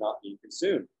sees it's not being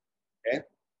consumed. Okay.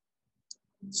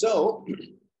 So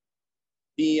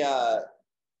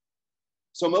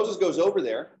so Moses goes over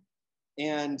there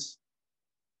and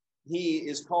he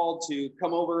is called to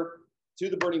come over to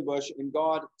the burning bush, and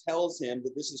God tells him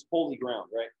that this is holy ground,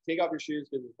 right? Take off your shoes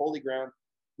because it's holy ground.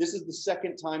 This is the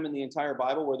second time in the entire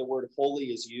Bible where the word holy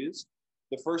is used.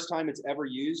 The first time it's ever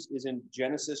used is in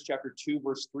Genesis chapter 2,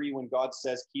 verse 3, when God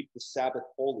says, keep the Sabbath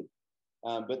holy.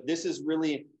 But this is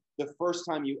really the first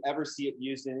time you ever see it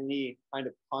used in any kind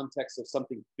of context of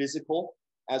something physical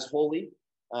as holy,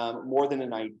 more than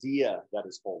an idea that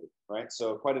is holy, right?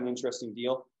 So quite an interesting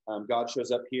deal. God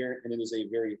shows up here, and it is a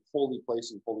very holy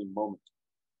place and holy moment.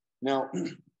 Now,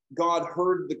 God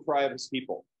heard the cry of his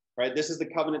people. Right? This is the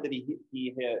covenant that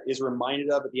he is reminded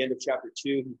of at the end of chapter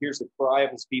 2. He hears the cry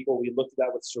of his people. We looked at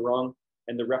that with Sarung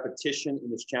and the repetition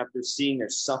in this chapter, seeing their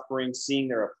suffering, seeing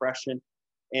their oppression.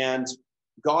 And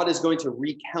God is going to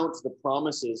recount the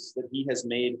promises that he has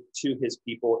made to his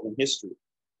people in history.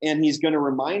 And he's going to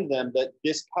remind them that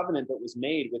this covenant that was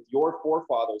made with your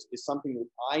forefathers is something that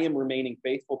I am remaining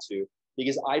faithful to,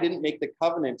 because I didn't make the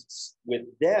covenant with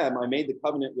them. I made the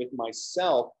covenant with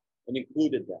myself and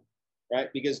included them. Right?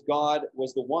 Because God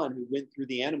was the one who went through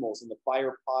the animals in the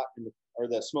fire pot or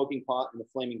the smoking pot and the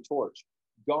flaming torch.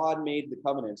 God made the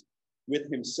covenant with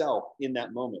himself in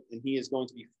that moment, and he is going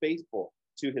to be faithful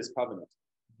to his covenant.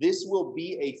 This will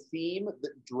be a theme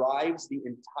that drives the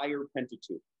entire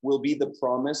Pentateuch, will be the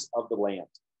promise of the land,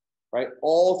 right?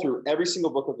 All through every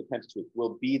single book of the Pentateuch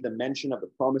will be the mention of the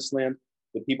promised land.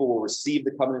 The people will receive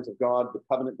the covenant of God, the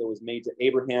covenant that was made to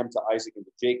Abraham, to Isaac, and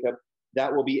to Jacob.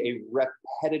 That will be a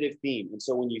repetitive theme. And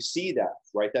so when you see that,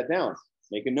 write that down,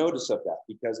 make a notice of that,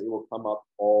 because it will come up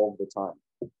all the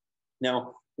time.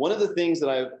 Now, one of the things that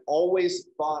I've always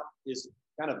thought is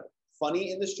kind of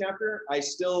funny in this chapter, I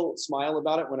still smile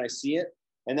about it when I see it,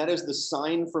 and that is the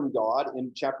sign from God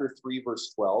in chapter 3,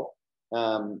 verse 12.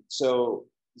 So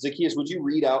Zacchaeus, would you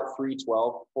read out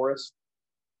 3:12 for us?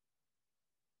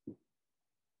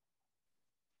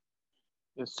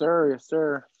 Yes, sir. Yes,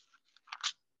 sir.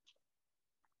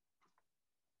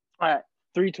 All right,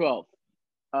 3:12.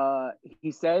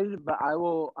 He said, "But I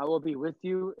will be with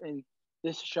you, and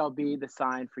this shall be the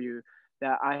sign for you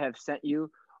that I have sent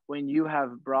you. When you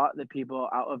have brought the people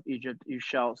out of Egypt, you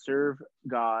shall serve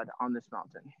God on this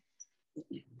mountain."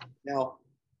 Now,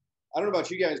 I don't know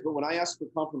about you guys, but when I ask for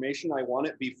confirmation, I want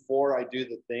it before I do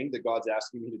the thing that God's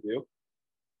asking me to do,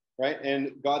 right?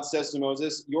 And God says to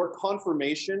Moses, your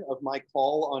confirmation of my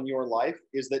call on your life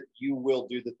is that you will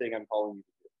do the thing I'm calling you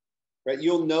to do, right?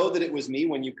 You'll know that it was me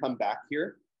when you come back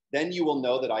here. Then you will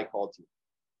know that I called you.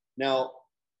 Now,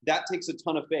 that takes a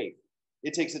ton of faith.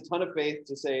 It takes a ton of faith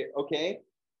to say, okay,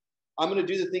 I'm going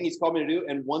to do the thing he's called me to do.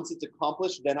 And once it's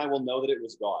accomplished, then I will know that it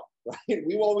was God, right?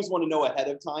 We always want to know ahead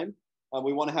of time.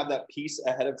 We want to have that peace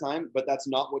ahead of time, but that's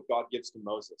not what God gives to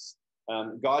Moses.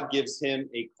 God gives him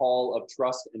a call of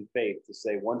trust and faith to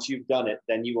say, once you've done it,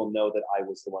 then you will know that I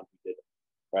was the one who did it,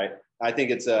 right? I think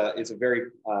it's a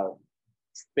very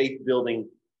faith-building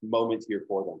moment here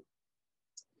for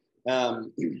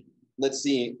them. Let's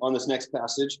see, on this next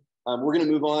passage, we're going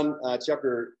to move on,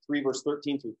 chapter 3, verse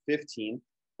 13 through 15.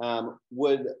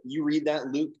 Would you read that,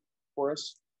 Luke, for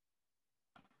us?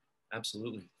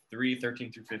 Absolutely.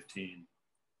 3:13 through 15.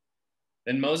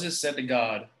 Then Moses said to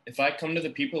God, if I come to the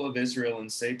people of Israel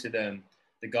and say to them,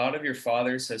 the God of your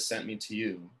fathers has sent me to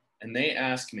you, and they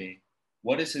ask me,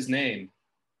 what is his name?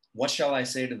 What shall I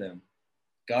say to them?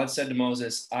 God said to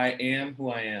Moses, I am who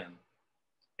I am.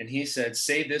 And he said,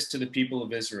 say this to the people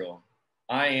of Israel,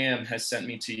 I am has sent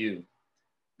me to you.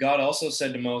 God also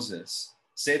said to Moses,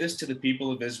 say this to the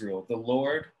people of Israel, the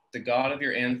Lord, the God of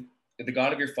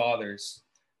your fathers,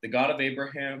 the God of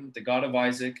Abraham, the God of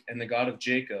Isaac, and the God of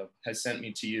Jacob has sent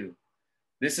me to you.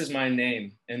 This is my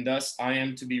name, and thus I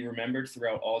am to be remembered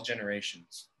throughout all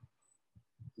generations.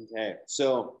 Okay,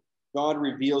 so God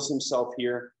reveals himself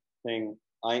here saying,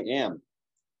 I am.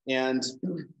 And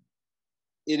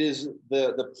it is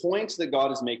the point that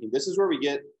God is making. This is where we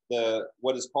get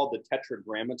what is called the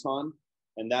tetragrammaton,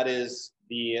 and that is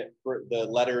the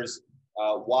letters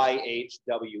YHWH,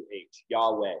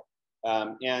 Yahweh.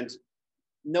 And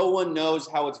no one knows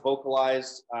how it's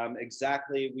vocalized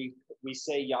exactly. We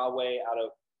say Yahweh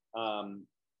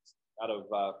out of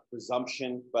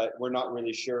presumption, but we're not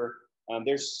really sure.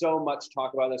 There's so much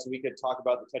talk about this. We could talk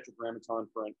about the tetragrammaton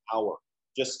for an hour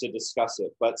just to discuss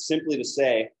it. But simply to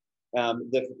say,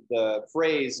 the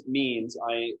phrase means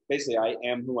I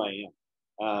am who I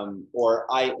am, or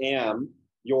I am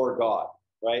your God,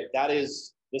 right? That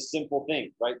is the simple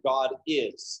thing, right? God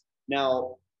is.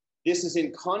 Now, this is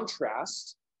in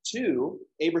contrast to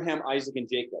Abraham, Isaac, and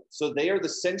Jacob. So they are the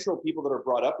central people that are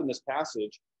brought up in this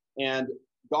passage. And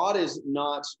God is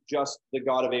not just the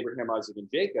God of Abraham, Isaac, and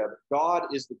Jacob. God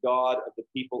is the God of the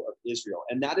people of Israel.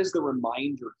 And that is the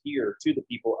reminder here to the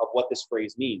people of what this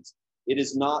phrase means. It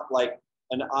is not like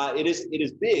it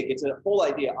is big. It's a whole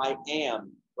idea. I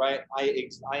am, right? I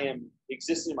am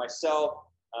existing in myself.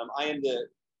 I am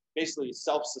basically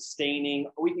self-sustaining.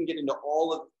 We can get into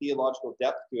all of the theological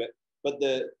depth to it, but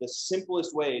the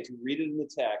simplest way to read it in the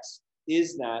text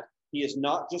is that he is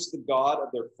not just the God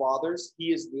of their fathers,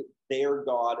 he is their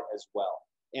God as well.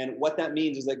 And what that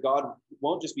means is that God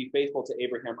won't just be faithful to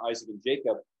Abraham, Isaac, and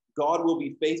Jacob. God will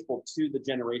be faithful to the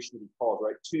generation that he called,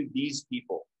 right? To these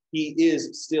people. He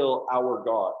is still our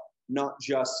God, not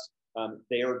just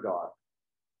their God.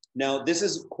 Now, this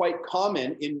is quite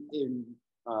common in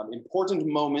important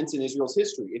moments in Israel's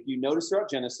history. If you notice throughout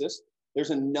Genesis, there's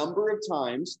a number of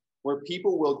times where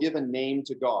people will give a name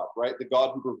to God, right? The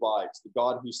God who provides, the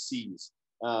God who sees,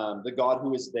 the God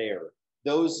who is there.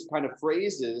 Those kind of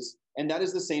phrases, and that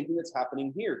is the same thing that's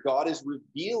happening here. God is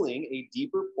revealing a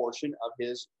deeper portion of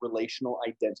his relational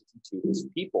identity to his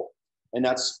people. And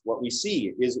that's what we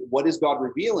see, is what is God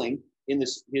revealing in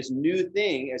his new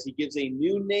thing as he gives a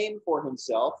new name for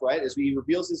himself, right? As he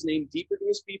reveals his name deeper to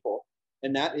his people.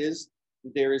 And that is,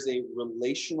 there is a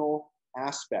relational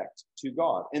aspect to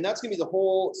God. And that's going to be the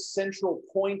whole central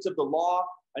point of the law.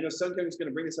 I know Suncoin is going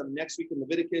to bring this up next week in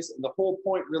Leviticus, and the whole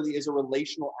point really is a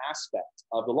relational aspect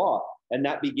of the law. And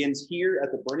that begins here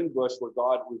at the burning bush where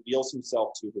God reveals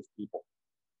himself to his people,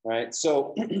 right?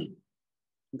 So God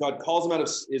is going to call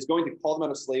them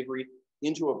out of slavery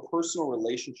into a personal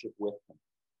relationship with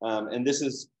him. And this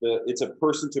is it's a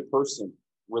person-to-person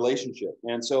relationship.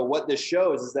 And so what this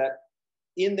shows is that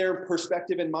in their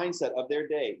perspective and mindset of their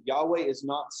day, Yahweh is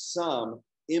not some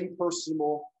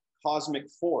impersonal cosmic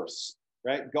force,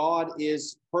 right? God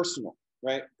is personal,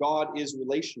 right? God is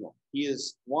relational. He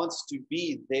wants to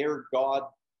be their God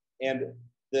and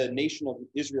the nation of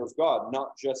Israel's God,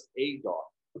 not just a God,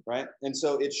 right? And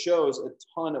so it shows a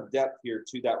ton of depth here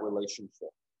to that relationship.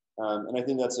 And I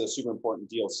think that's a super important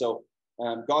deal. So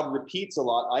God repeats a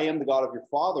lot, I am the God of your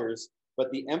fathers, but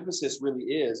the emphasis really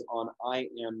is on I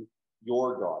am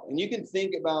your God. And you can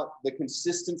think about the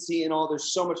consistency and all.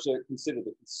 There's so much to consider.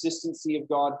 The consistency of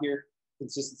God here,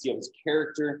 consistency of his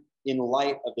character in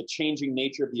light of the changing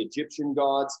nature of the Egyptian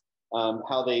gods,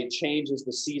 how they change as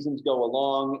the seasons go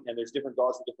along, and there's different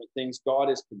gods for different things. God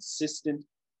is consistent.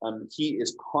 He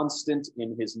is constant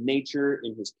in his nature,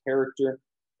 in his character,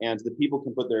 and the people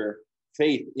can put their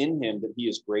faith in him that he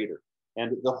is greater.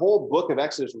 And the whole book of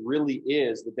Exodus really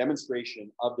is the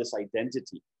demonstration of this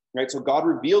identity. Right, so God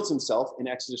reveals himself in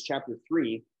Exodus chapter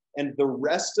 3, and the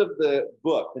rest of the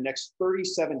book, the next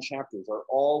 37 chapters, are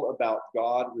all about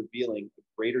God revealing the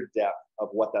greater depth of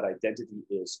what that identity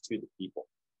is to the people.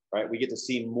 Right, we get to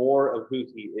see more of who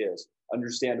he is,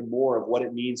 understand more of what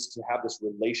it means to have this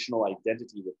relational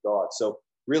identity with God. So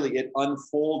really, it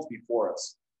unfolds before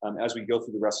us as we go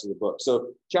through the rest of the book.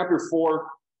 So chapter 4,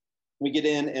 we get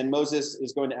in, and Moses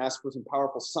is going to ask for some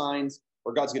powerful signs,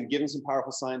 or God's going to give him some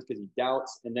powerful signs because he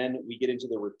doubts. And then we get into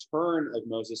the return of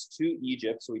Moses to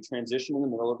Egypt. So we transition in the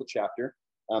middle of the chapter.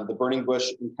 The burning bush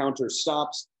encounter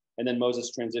stops, and then Moses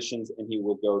transitions and he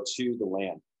will go to the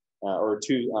land, or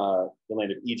to the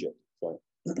land of Egypt. Sorry.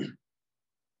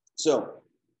 So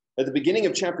at the beginning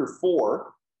of chapter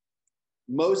 4,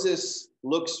 Moses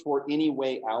looks for any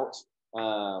way out.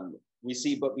 We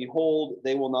see, but behold,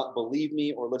 they will not believe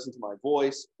me or listen to my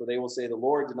voice, for they will say, the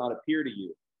Lord did not appear to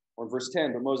you. Or in verse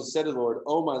 10, but Moses said to the Lord,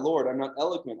 oh, my Lord, I'm not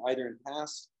eloquent either in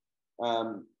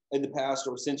the past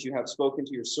or since you have spoken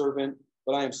to your servant,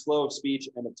 but I am slow of speech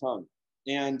and of tongue.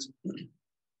 And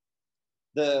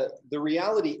the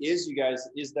reality is, you guys,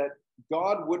 is that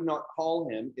God would not call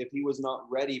him if he was not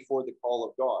ready for the call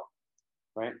of God,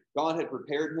 right? God had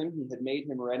prepared him. He had made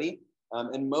him ready.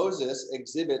 And Moses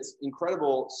exhibits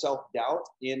incredible self-doubt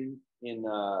in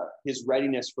his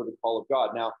readiness for the call of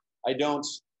God. Now, I don't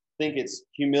think it's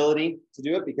humility to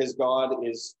do it, because God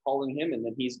is calling him and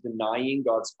then he's denying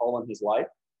God's call on his life,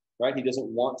 right? He doesn't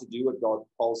want to do what God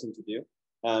calls him to do.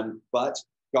 But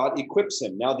God equips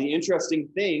him. Now, the interesting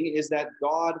thing is that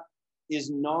God is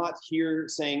not here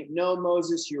saying, no,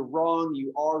 Moses, you're wrong.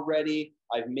 You are ready.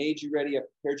 I've made you ready. I've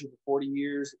prepared you for 40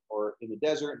 years or in the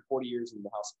desert and 40 years in the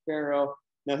house of Pharaoh.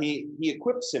 Now, he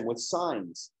equips him with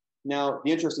signs. Now,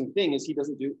 the interesting thing is he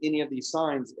doesn't do any of these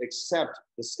signs except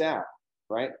the staff,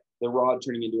 right? The rod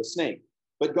turning into a snake.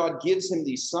 But God gives him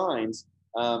these signs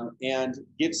and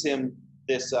gives him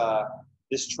this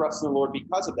trust in the Lord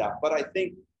because of that. But I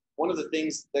think one of the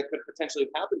things that could potentially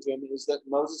have happened to him is that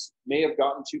Moses may have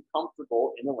gotten too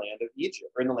comfortable in the land of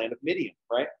Egypt, or in the land of Midian,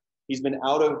 right? He's been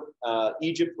out of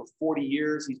Egypt for 40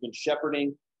 years. He's been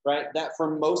shepherding, right? That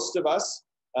for most of us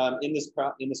in this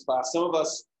class, some of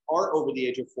us are over the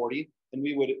age of 40, and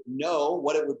we would know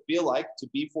what it would feel like to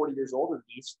be 40 years old or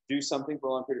do something for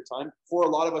a long period of time. For a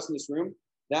lot of us in this room,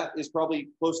 that is probably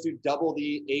close to double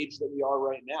the age that we are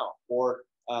right now, or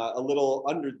a little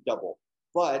under double.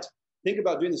 But think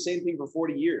about doing the same thing for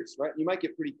 40 years, right? You might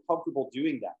get pretty comfortable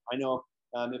doing that. I know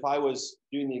if I was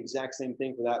doing the exact same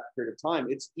thing for that period of time,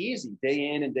 it's easy,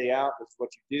 day in and day out. That's what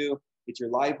you do. It's your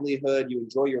livelihood. You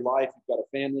enjoy your life. You've got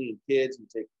a family and kids. You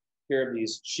take care of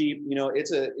these sheep. You know,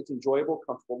 it's enjoyable,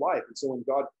 comfortable life. And so when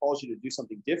God calls you to do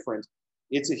something different,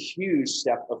 it's a huge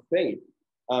step of faith.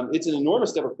 It's an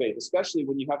enormous step of faith, especially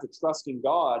when you have to trust in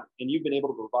God and you've been able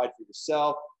to provide for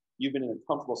yourself. You've been in a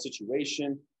comfortable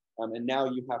situation. And now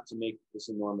you have to make this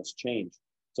enormous change.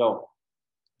 So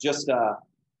just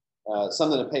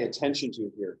something to pay attention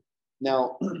to here.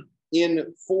 Now,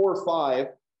 in 4 or 5,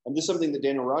 and this is something that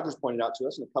Daniel Rogers pointed out to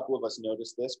us, and a couple of us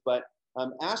noticed this, but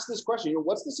ask this question,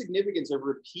 what's the significance of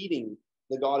repeating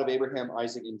the God of Abraham,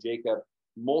 Isaac, and Jacob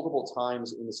multiple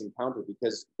times in this encounter?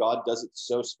 Because God does it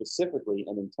so specifically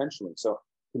and intentionally. So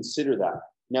consider that.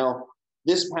 Now,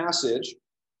 this passage,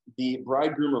 the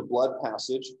bridegroom of blood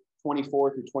passage,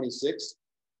 24 through 26,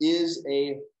 is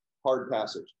a hard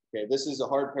passage. Okay, this is a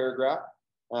hard paragraph,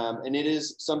 and it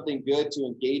is something good to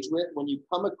engage with. When you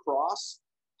come across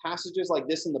passages like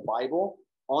this in the Bible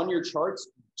on your charts,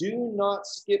 do not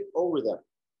skip over them.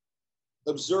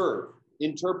 Observe,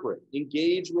 interpret,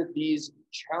 engage with these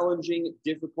challenging,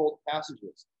 difficult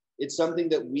passages. It's something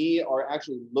that we are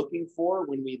actually looking for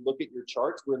when we look at your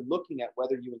charts. We're looking at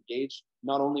whether you engage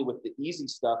not only with the easy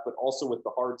stuff, but also with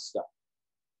the hard stuff.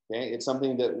 Okay, it's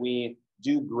something that we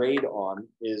do grade on,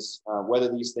 is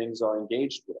whether these things are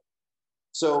engaged with.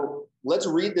 So let's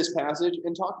read this passage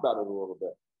and talk about it a little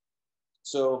bit.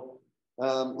 So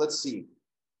let's see.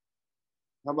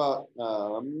 How about,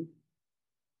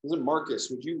 is it Marcus?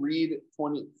 Would you read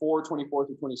 24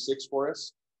 through 26 for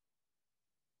us?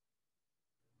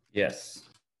 Yes.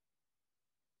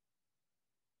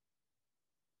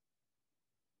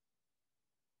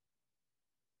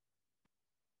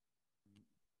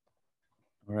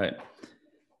 All right.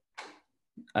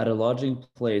 At a lodging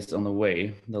place on the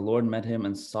way, the Lord met him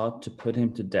and sought to put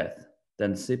him to death.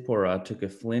 Then Zipporah took a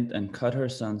flint and cut her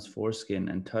son's foreskin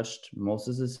and touched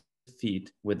Moses'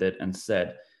 feet with it and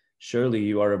said, "Surely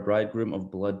you are a bridegroom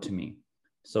of blood to me."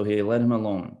 So he let him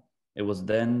alone. It was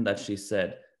then that she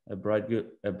said, a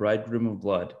bridegroom of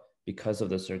blood, because of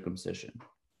the circumcision.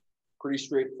 Pretty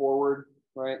straightforward,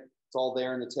 right? It's all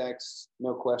there in the text.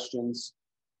 No questions.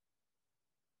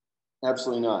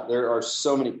 Absolutely not. There are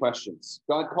so many questions.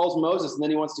 God calls Moses and then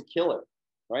he wants to kill him,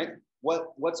 right?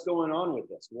 What's going on with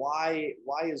this? Why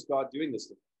is God doing this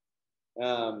to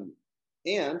him?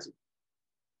 And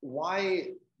why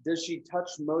does she touch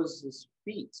Moses'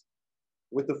 feet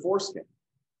with the foreskin?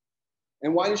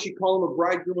 And why does she call him a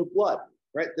bridegroom of blood,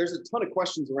 right? There's a ton of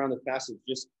questions around the passage.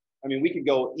 We could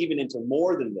go even into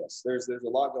more than this. There's a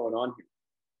lot going on here.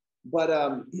 But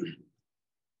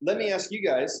let me ask you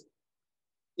guys,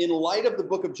 in light of the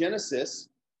book of Genesis,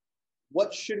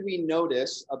 what should we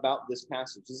notice about this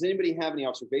passage? Does anybody have any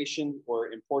observation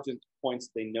or important points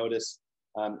they notice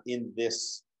in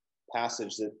this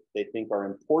passage that they think are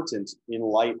important in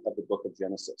light of the book of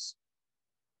Genesis?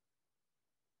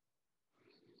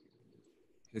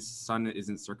 His son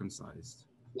isn't circumcised.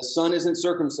 The son isn't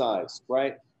circumcised,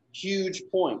 right? Huge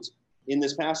point in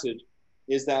this passage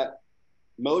is that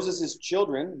Moses'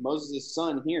 children, Moses'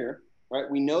 son here, right?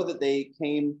 We know that they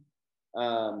came,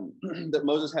 that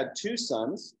Moses had 2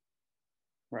 sons,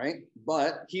 right?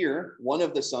 But here, one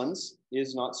of the sons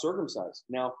is not circumcised.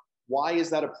 Now, Why is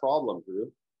that a problem,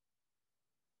 Drew?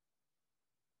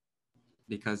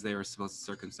 Because they were supposed to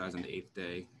circumcise on the 8th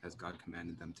day, as God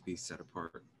commanded them to be set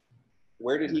apart.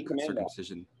 Where did he command that?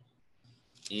 Circumcision.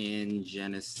 In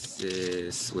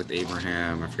Genesis with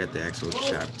Abraham, I forget the actual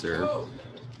chapter,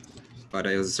 but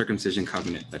it was a circumcision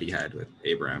covenant that he had with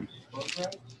Abraham.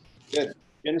 Good.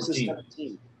 Genesis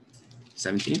 17.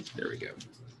 17? There we go.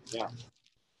 Yeah.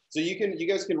 So you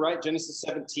guys can write Genesis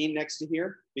 17 next to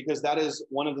here, because that is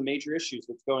one of the major issues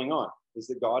that's going on, is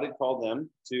that God had called them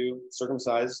to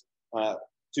circumcise,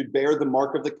 to bear the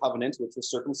mark of the covenant, which was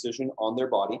circumcision, on their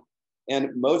body.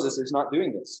 And Moses is not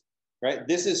doing this, right?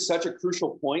 This is such a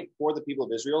crucial point for the people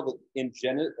of Israel that in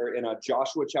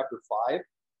Joshua chapter 5,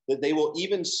 that they will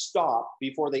even stop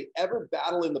before they ever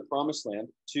battle in the promised land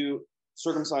to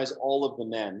circumcise all of the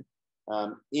men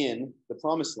in the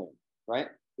promised land, right?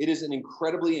 It is an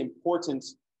incredibly important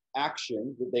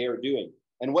action that they are doing.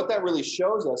 And what that really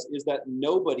shows us is that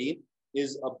nobody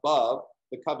is above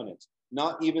the covenant.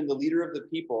 Not even the leader of the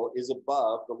people is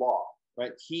above the law,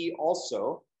 right? He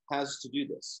also has to do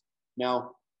this.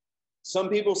 Now, some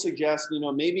people suggest,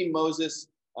 maybe Moses,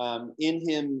 in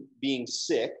him being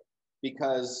sick,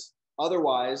 because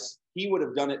otherwise he would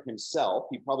have done it himself.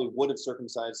 He probably would have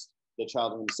circumcised the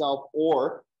child himself,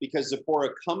 or because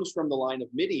Zipporah comes from the line of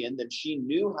Midian, then she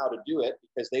knew how to do it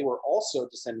because they were also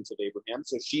descendants of Abraham.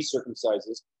 So she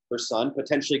circumcises her son,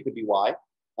 potentially could be why.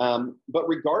 But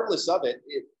regardless of it,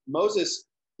 Moses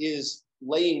is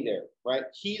laying there, right?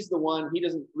 He's the one, he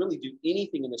doesn't really do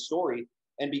anything in the story.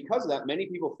 And because of that, many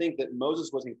people think that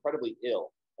Moses was incredibly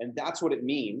ill. And that's what it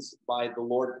means by the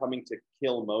Lord coming to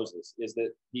kill Moses, is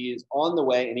that he is on the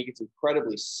way and he gets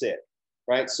incredibly sick,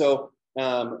 right? So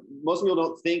most people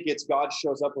don't think it's God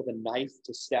shows up with a knife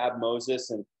to stab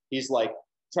Moses and he's like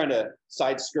trying to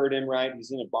side skirt him, right?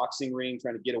 He's in a boxing ring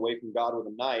trying to get away from God with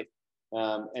a knife.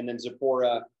 And then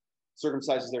Zipporah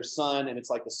circumcises their son, and it's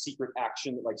like a secret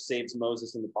action that like saves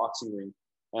Moses in the boxing ring.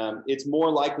 It's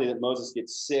more likely that Moses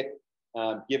gets sick,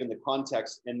 given the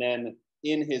context, and then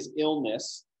in his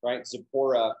illness, right,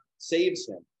 Zipporah saves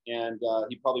him, and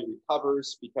he probably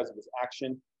recovers because of his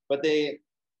action. But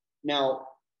now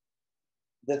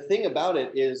the thing about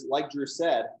it is, like Drew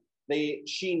said,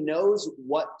 she knows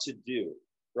what to do,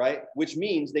 right? Which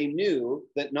means they knew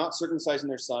that not circumcising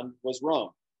their son was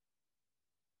wrong.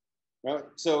 Right?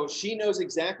 So she knows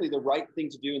exactly the right thing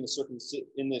to do in this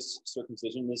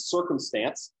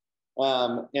circumstance.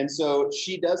 And so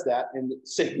she does that and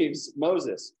saves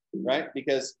Moses, right?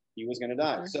 Because he was going to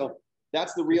die. So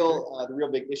that's the real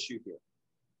big issue here.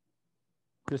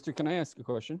 Krister, can I ask a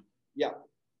question? Yeah.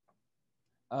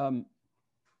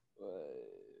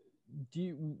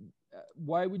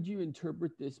 Why would you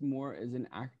interpret this more as an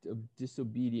act of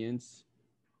disobedience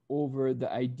over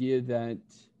the idea that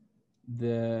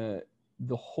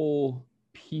the whole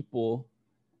people,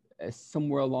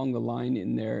 somewhere along the line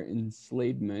in their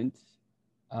enslavement,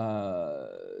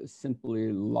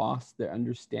 simply lost their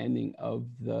understanding of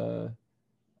the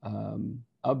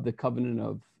covenant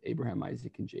of Abraham,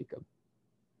 Isaac, and Jacob?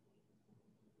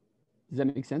 Does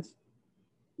that make sense?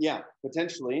 Yeah,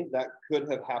 potentially that could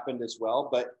have happened as well.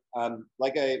 But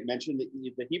like I mentioned,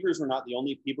 the Hebrews were not the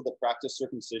only people that practiced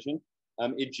circumcision.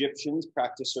 Egyptians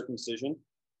practiced circumcision.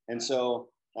 And so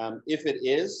if it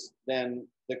is, then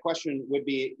the question would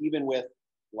be, even with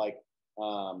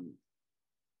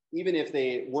even if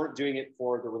they weren't doing it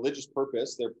for the religious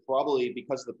purpose, they're probably,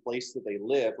 because of the place that they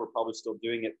live, were probably still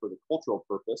doing it for the cultural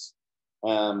purpose.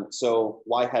 So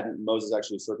why hadn't Moses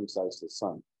actually circumcised his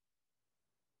son?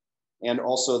 And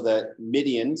also that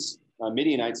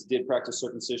Midianites did practice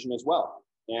circumcision as well.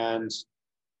 And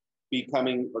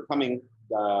coming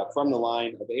from the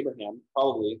line of Abraham,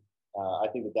 probably, I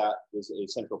think that is a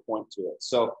central point to it.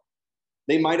 So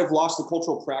they might have lost the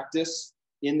cultural practice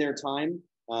in their time,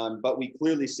 but we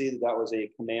clearly see that was a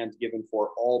command given for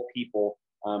all people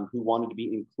who wanted to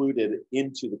be included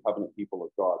into the covenant people of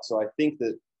God. So I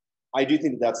do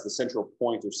think that that's the central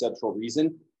point or central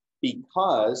reason,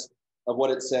 because of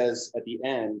what it says at the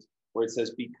end, where it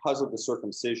says, because of the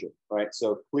circumcision, right?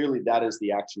 So clearly that is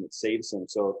the action that saves him.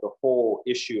 So the whole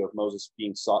issue of Moses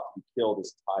being sought to be killed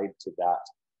is tied to that,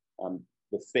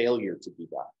 the failure to do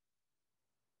that.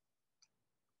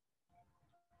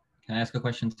 Can I ask a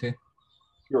question too?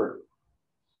 Sure.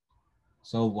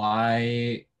 So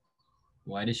why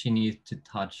does she need to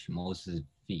touch Moses'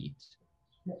 feet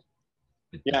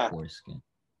with the foreskin?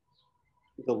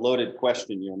 It's a loaded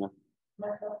question, Yona.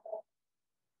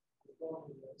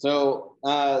 So,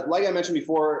 like I mentioned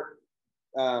before,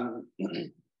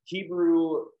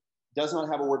 Hebrew does not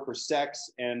have a word for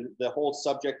sex, and the whole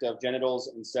subject of genitals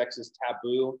and sex is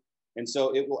taboo And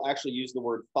so it will actually use the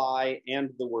word thigh and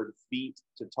the word feet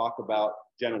to talk about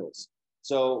genitals.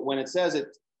 So when it says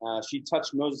it, she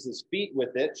touched Moses' feet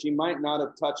with it, she might not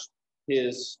have touched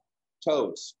his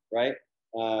toes, right?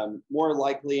 More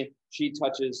likely, she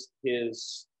touches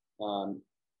his,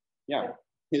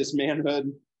 his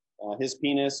manhood, his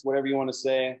penis, whatever you want to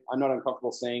say. I'm not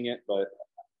uncomfortable saying it, but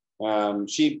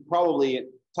she probably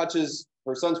touches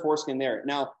her son's foreskin there.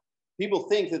 Now, people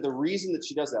think that the reason that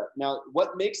she does that. Now,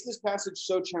 what makes this passage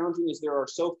so challenging is there are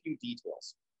so few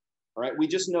details. All right, we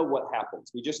just know what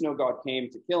happens. We just know God came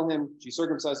to kill him. She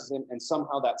circumcises him, and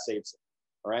somehow that saves him.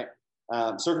 All right,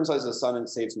 circumcises his son and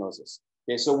saves Moses.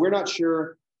 Okay, so we're not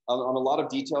sure on a lot of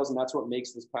details, and that's what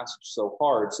makes this passage so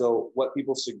hard. So what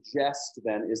people suggest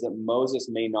then is that Moses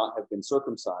may not have been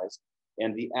circumcised,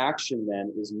 and the action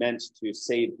then is meant to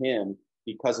save him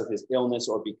because of his illness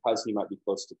or because he might be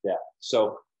close to death.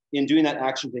 So in doing that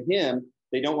action to him,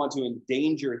 they don't want to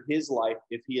endanger his life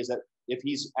if he's at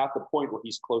the point where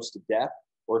he's close to death,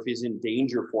 or if he's in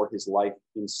danger for his life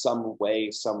in some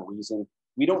way, some reason.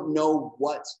 We don't know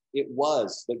what it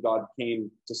was that God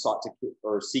came to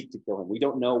seek to kill him. We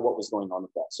don't know what was going on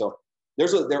with that. So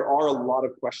there are a lot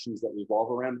of questions that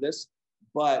revolve around this.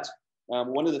 But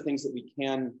one of the things that we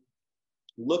can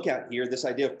look at here, this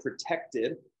idea of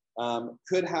protected,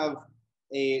 could have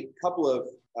a couple of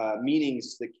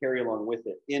meanings that carry along with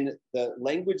it. In the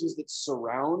languages that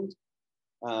surround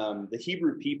the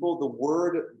Hebrew people, the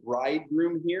word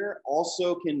bridegroom here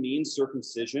also can mean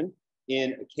circumcision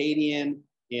in Akkadian,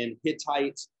 in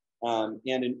Hittite, and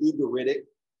in Ugaritic,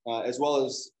 as well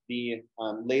as the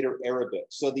later Arabic.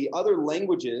 So the other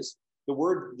languages,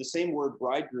 the same word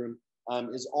bridegroom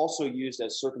is also used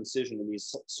as circumcision in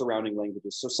these surrounding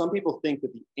languages. So some people think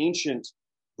that the ancient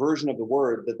version of the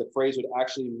word, that the phrase would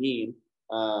actually mean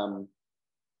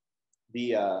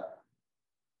he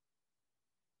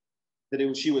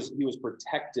was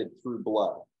protected through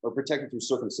blood, or protected through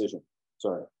circumcision.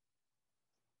 Sorry.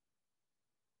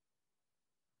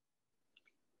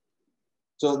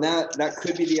 So that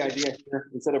could be the idea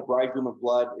here. Instead of bridegroom of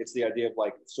blood, it's the idea of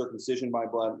like circumcision by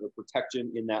blood, or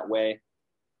protection in that way.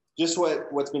 Just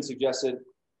what's been suggested.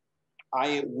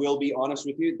 I will be honest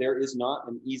with you, there is not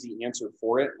an easy answer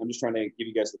for it. I'm just trying to give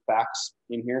you guys the facts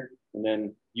in here, and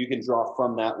then you can draw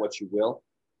from that what you will.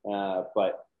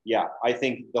 But yeah, I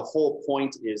think the whole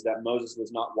point is that Moses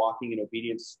was not walking in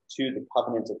obedience to the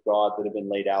covenant of God that had been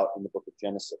laid out in the book of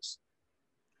Genesis.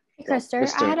 Hey, Krister,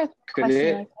 I had a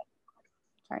question.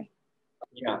 Sorry.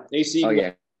 Yeah, AC. Oh,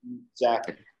 yeah.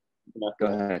 Zach. Go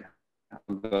ahead.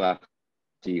 I'll go after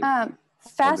you.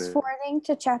 Fast forwarding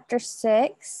to chapter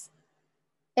 6,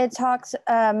 it talks,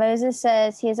 Moses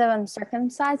says he has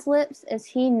uncircumcised lips. Is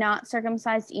he not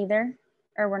circumcised either?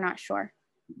 Or we're not sure.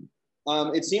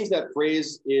 It seems that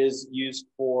phrase is used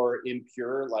for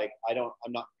impure, like I'm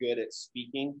not good at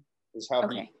speaking, is how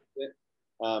he used it.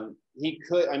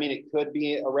 It could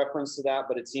be a reference to that,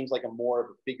 but it seems like a more of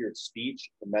a figure of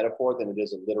speech, a metaphor, than it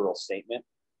is a literal statement.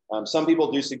 Some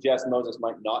people do suggest Moses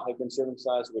might not have been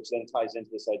circumcised, which then ties into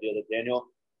this idea that Daniel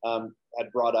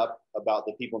had brought up about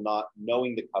the people not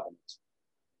knowing the covenant.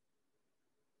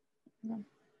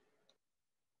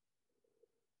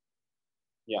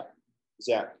 Yeah,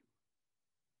 Zach.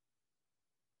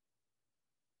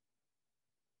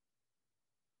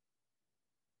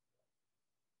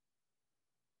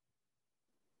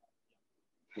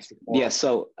 Yeah,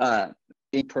 so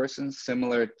in person,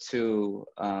 similar to,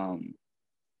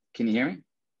 can you hear me?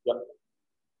 Yep.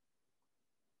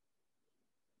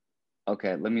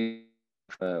 Okay, let me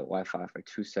Wi-Fi for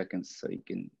 2 seconds so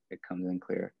it comes in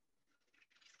clear.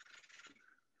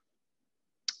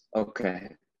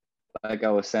 Okay, like I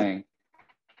was saying,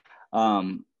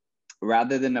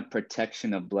 rather than a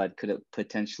protection of blood, could it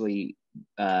potentially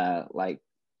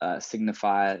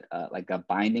signify like a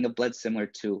binding of blood, similar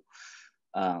to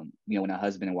when a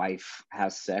husband and wife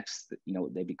have sex,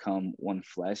 they become one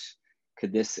flesh?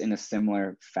 Could this in a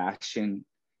similar fashion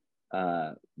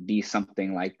be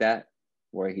something like that,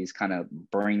 where he's kind of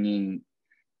bringing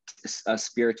a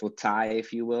spiritual tie,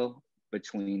 if you will,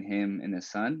 between him and his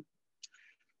son?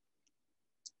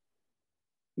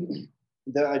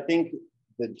 I think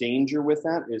the danger with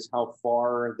that is how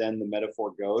far then the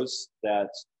metaphor goes, that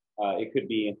it could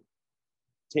be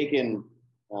taken.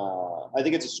 I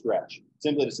think it's a stretch.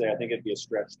 Simply to say, I think it'd be a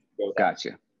stretch to go.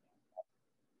 Gotcha.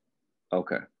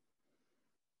 Okay.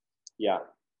 Yeah.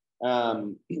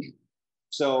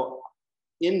 So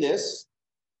in this,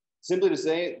 simply to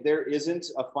say, there isn't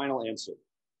a final answer.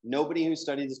 Nobody who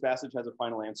studied this passage has a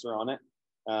final answer on it.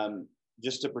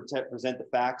 Just to present the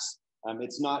facts,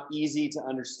 it's not easy to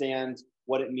understand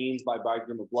what it means by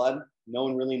bridegroom of blood. No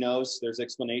one really knows. There's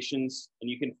explanations, and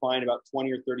you can find about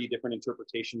 20 or 30 different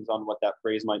interpretations on what that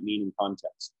phrase might mean in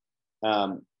context.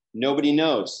 Nobody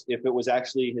knows if it was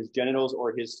actually his genitals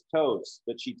or his toes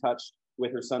that she touched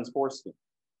with her son's foreskin.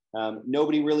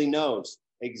 Nobody really knows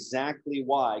exactly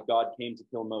why God came to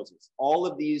kill Moses. All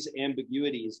of these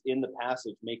ambiguities in the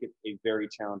passage make it a very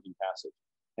challenging passage.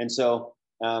 And so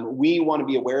we want to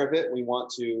be aware of it. We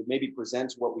want to maybe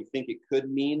present what we think it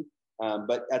could mean.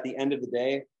 But at the end of the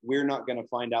day, we're not going to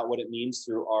find out what it means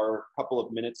through our couple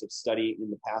of minutes of study in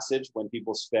the passage when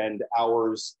people spend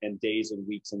hours and days and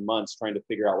weeks and months trying to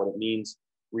figure out what it means,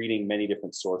 reading many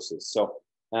different sources. So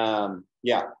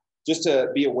yeah, just to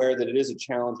be aware that it is a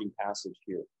challenging passage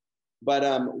here. But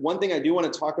one thing I do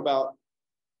want to talk about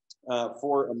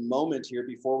for a moment here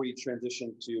before we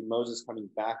transition to Moses coming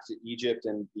back to Egypt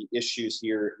and the issues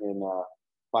here in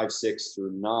 5:6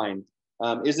 through 9.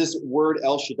 Is this word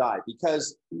El Shaddai,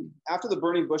 because after the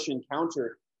burning bush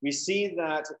encounter, we see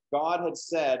that God had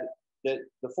said that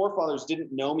the forefathers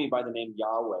didn't know me by the name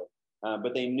Yahweh,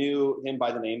 but they knew him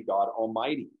by the name God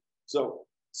Almighty. So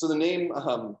the name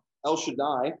El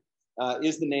Shaddai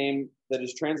is the name that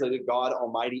is translated God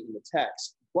Almighty in the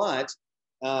text. But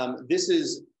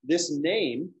this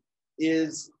name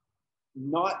is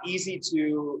not easy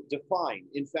to define.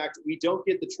 In fact, we don't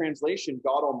get the translation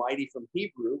God Almighty from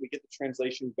Hebrew. We get the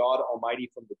translation God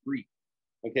Almighty from the Greek.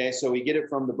 Okay, so we get it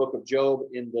from the book of Job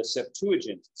in the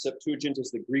Septuagint. Septuagint is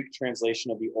the Greek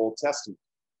translation of the Old Testament.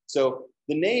 So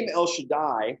the name El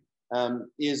Shaddai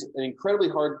is an incredibly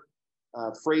hard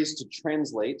phrase to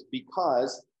translate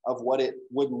because of what it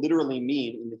would literally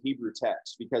mean in the Hebrew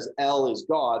text. Because El is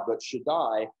God, but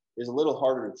Shaddai is a little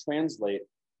harder to translate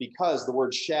because the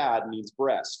word shad means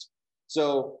breast.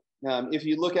 So if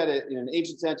you look at it in an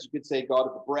ancient sense, you could say God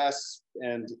of the breasts,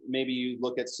 and maybe you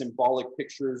look at symbolic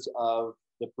pictures of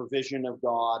the provision of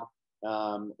God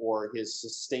or his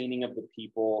sustaining of the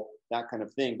people, that kind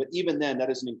of thing. But even then, that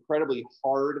is an incredibly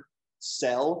hard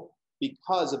sell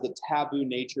because of the taboo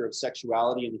nature of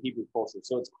sexuality in the Hebrew culture.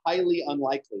 So it's highly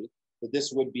unlikely that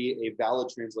this would be a valid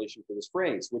translation for this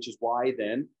phrase, which is why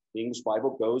then the English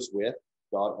Bible goes with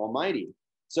God Almighty.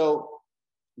 So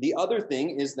the other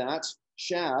thing is that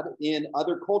Shad in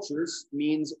other cultures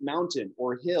means mountain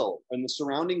or hill. And the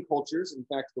surrounding cultures, in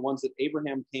fact, the ones that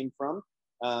Abraham came from,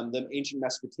 the ancient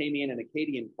Mesopotamian and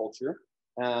Akkadian culture,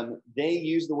 they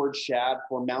use the word Shad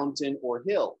for mountain or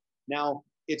hill. Now,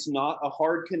 it's not a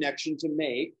hard connection to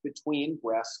make between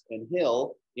breast and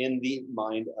hill in the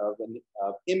mind of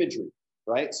imagery,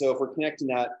 right? So if we're connecting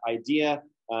that idea,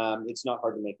 it's not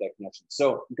hard to make that connection.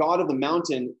 So God of the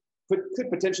mountain could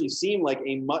potentially seem like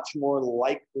a much more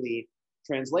likely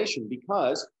translation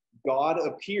because God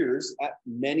appears at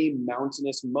many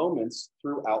mountainous moments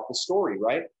throughout the story,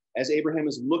 right? As Abraham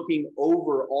is looking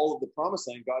over all of the promised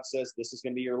land, God says, this is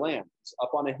going to be your land. It's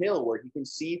up on a hill where he can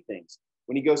see things.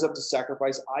 When he goes up to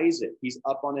sacrifice Isaac, he's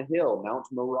up on a hill, Mount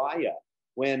Moriah.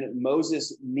 When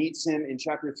Moses meets him in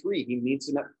chapter 3, he meets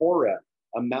him at Horeb,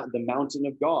 the mountain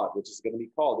of God, which is going to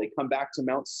be called. They come back to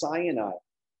Mount Sinai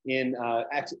in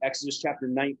Exodus chapter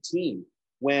 19,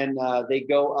 when they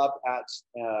go up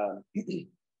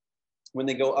when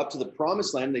they go up to the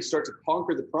promised land, they start to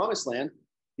conquer the promised land.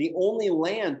 The only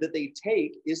land that they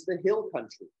take is the hill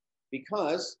country,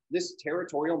 because this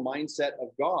territorial mindset of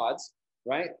God's,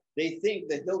 right? They think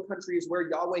the hill country is where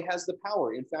Yahweh has the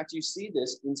power. In fact, you see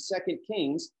this in 2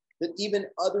 Kings, that even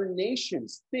other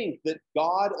nations think that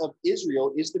God of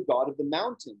Israel is the God of the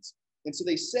mountains. And so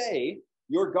they say,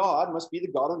 your God must be the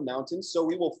God of the mountains, so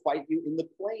we will fight you in the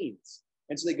plains.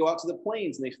 And so they go out to the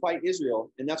plains and they fight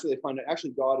Israel. And that's where they find out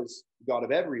actually God is God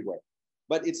of everywhere.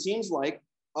 But it seems like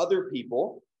other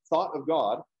people thought of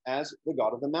God as the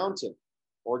God of the mountain,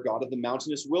 or God of the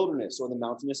mountainous wilderness, or the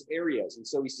mountainous areas. And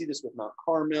so we see this with Mount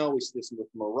Carmel, we see this with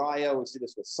Moriah, we see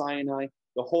this with Sinai.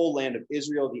 The whole land of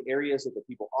Israel, the areas that the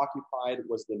people occupied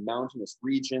was the mountainous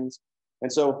regions.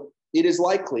 And so it is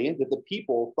likely that the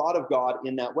people thought of God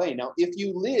in that way. Now, if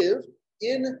you live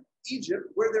in Egypt,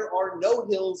 where there are no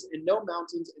hills and no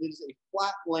mountains, and it is a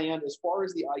flat land as far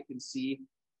as the eye can see,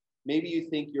 maybe you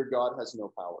think your God has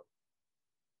no power,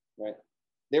 right?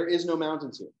 There is no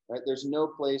mountains here, right? There's no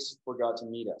place for God to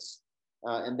meet us.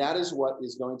 And that is what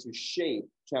is going to shape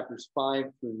chapters 5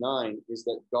 through 9, is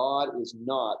that God is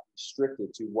not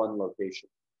restricted to one location,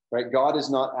 right? God is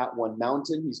not at one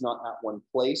mountain. He's not at one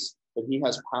place, but he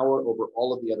has power over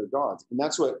all of the other gods. And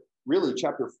that's what really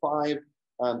chapter 5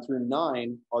 through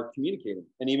 9 are communicating,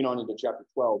 and even on into chapter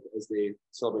 12 as they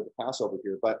celebrate the Passover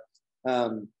here. But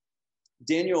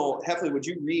Daniel Heffley, would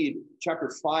you read chapter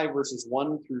 5, verses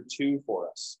 1 through 2 for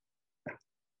us?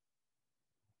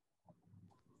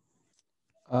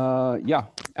 Yeah.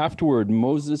 Afterward,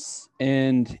 Moses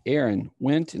and Aaron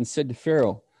went and said to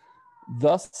Pharaoh,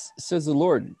 "Thus says the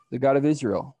Lord, the God of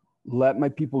Israel, let my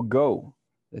people go,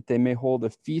 that they may hold a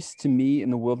feast to me in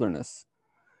the wilderness."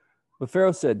 But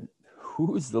Pharaoh said,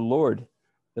 "Who is the Lord,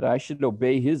 that I should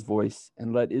obey his voice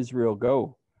and let Israel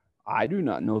go? I do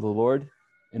not know the Lord,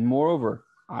 and moreover,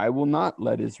 I will not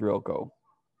let Israel go."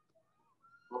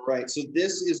 All right, so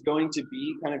this is going to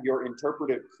be kind of your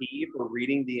interpretive key for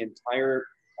reading the entire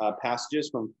passages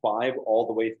from 5 all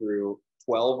the way through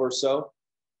 12 or so.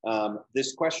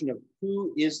 This question of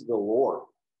who is the Lord,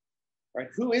 right?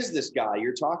 Who is this guy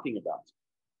you're talking about?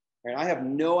 And I have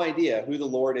no idea who the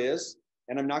Lord is,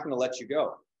 and I'm not going to let you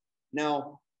go.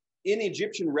 Now, in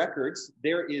Egyptian records,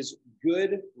 there is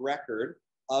good record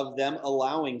of them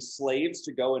allowing slaves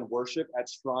to go and worship at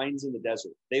shrines in the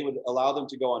desert. They would allow them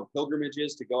to go on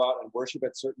pilgrimages, to go out and worship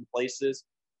at certain places.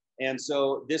 And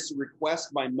so this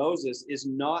request by Moses is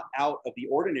not out of the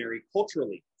ordinary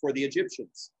culturally for the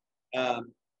Egyptians.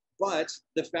 But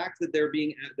the fact that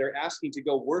they're asking to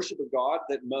go worship a God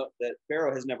that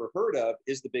Pharaoh has never heard of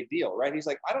is the big deal, right? He's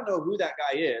like, I don't know who that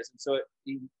guy is. And so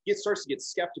he starts to get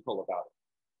skeptical about it,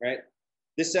 right?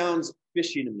 This sounds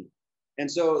fishy to me. And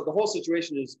so the whole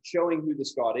situation is showing who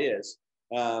this God is,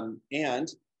 and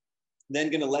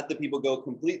then going to let the people go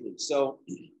completely. So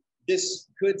this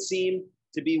could seem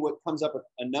to be what comes up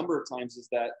a number of times, is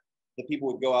that the people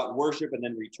would go out and worship and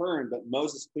then return, but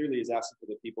Moses clearly is asking for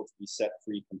the people to be set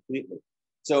free completely.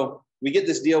 So we get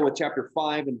this deal with chapter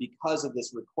 5, and because of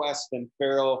this request, then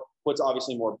Pharaoh puts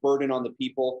obviously more burden on the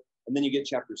people. And then you get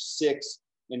chapter 6,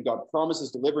 and God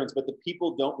promises deliverance, but the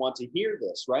people don't want to hear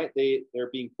this, right? They're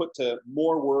being put to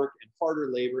more work and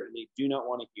harder labor, and they do not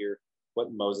want to hear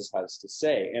what Moses has to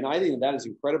say. And I think that is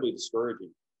incredibly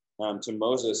discouraging to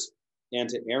Moses and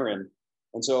to Aaron.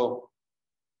 And so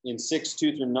in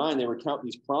 6:2-9, they recount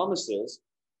these promises.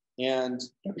 And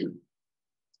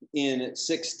in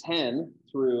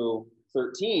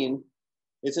 6:10-13,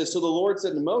 it says, "So the Lord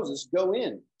said to Moses, go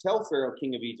in, tell Pharaoh,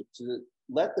 king of Egypt, to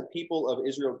let the people of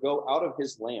Israel go out of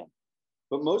his land.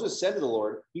 But Moses said to the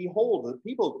Lord, behold, the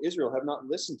people of Israel have not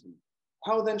listened to me.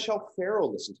 How then shall Pharaoh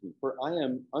listen to me? For I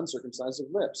am uncircumcised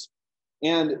of lips."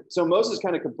 And so Moses is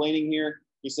kind of complaining here.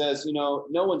 He says, no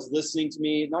one's listening to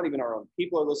me. Not even our own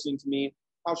people are listening to me.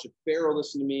 How should Pharaoh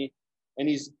listen to me? And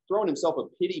he's throwing himself a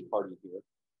pity party here.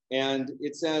 And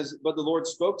it says, but the Lord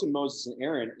spoke to Moses and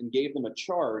Aaron and gave them a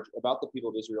charge about the people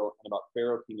of Israel and about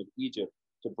Pharaoh, king of Egypt,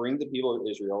 to bring the people of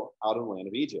Israel out of the land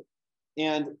of Egypt.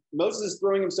 And Moses is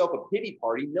throwing himself a pity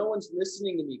party. No one's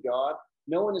listening to me, God.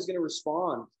 No one is going to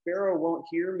respond. Pharaoh won't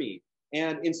hear me.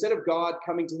 And instead of God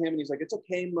coming to him and he's like, it's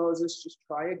okay, Moses, just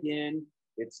try again.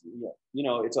 It's,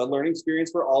 it's a learning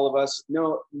experience for all of us.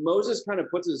 No, Moses kind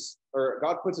of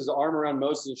God puts his arm around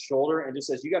Moses' shoulder and just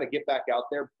says, you got to get back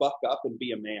out there, buck up and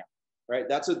be a man, right?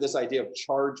 That's what this idea of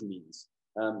charge means.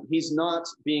 He's not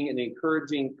being an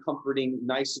encouraging, comforting,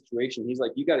 nice situation. He's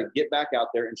like, you got to get back out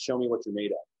there and show me what you're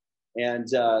made of. And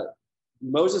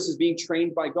Moses is being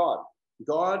trained by God.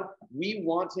 God, we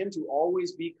want him to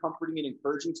always be comforting and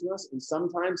encouraging to us. And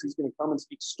sometimes he's going to come and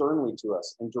speak sternly to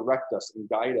us and direct us and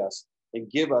guide us and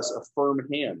give us a firm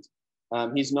hand.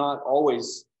 He's not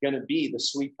always going to be the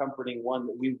sweet, comforting one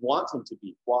that we want him to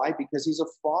be. Why? Because he's a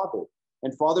father.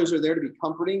 And fathers are there to be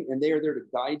comforting, and they are there to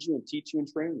guide you and teach you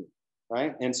and train you.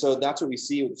 Right? And so that's what we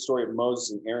see with the story of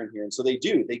Moses and Aaron here. And so they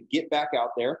get back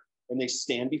out there and they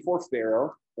stand before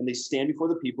Pharaoh and they stand before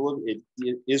the people of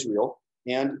Israel,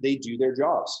 and they do their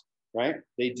jobs, right?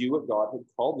 They do what God had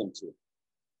called them to.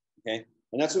 Okay.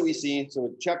 And that's what we see. So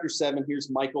in chapter 7, here's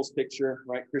Michael's picture,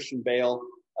 right? Christian Bale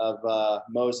of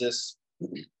Moses.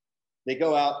 They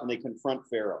go out and they confront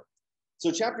Pharaoh. So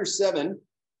chapter 7,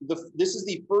 this is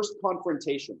the first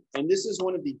confrontation. And this is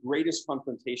one of the greatest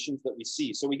confrontations that we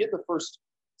see. So we get the first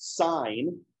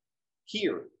sign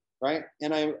here, right?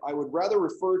 And I would rather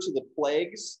refer to the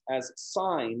plagues as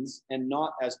signs and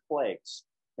not as plagues,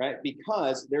 right?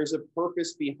 Because there's a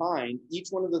purpose behind each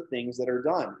one of the things that are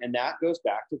done. And that goes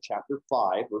back to chapter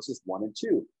 5, verses 1 and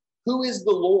 2. Who is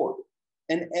the Lord?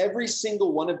 And every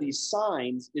single one of these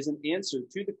signs is an answer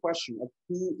to the question of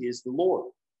who is the Lord,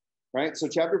 right? So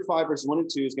chapter 5, verses 1 and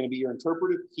 2 is going to be your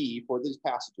interpretive key for these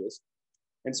passages.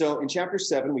 And so in chapter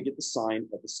 7, we get the sign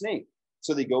of the snake.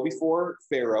 So they go before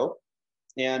Pharaoh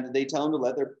and they tell him to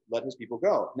let his people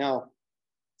go. Now,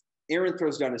 Aaron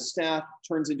throws down his staff,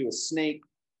 turns into a snake,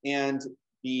 and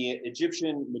the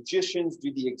Egyptian magicians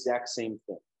do the exact same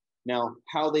thing. Now,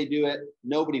 how they do it,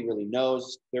 nobody really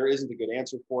knows. There isn't a good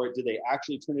answer for it. Did they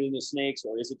actually turn it into snakes,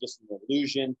 or is it just an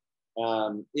illusion?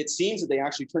 It seems that they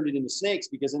actually turned it into snakes,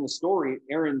 because in the story,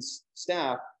 Aaron's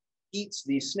staff eats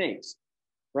these snakes,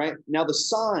 right? Now, the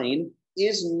sign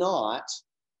is not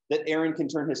that Aaron can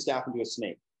turn his staff into a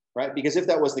snake, right? Because if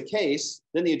that was the case,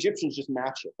 then the Egyptians just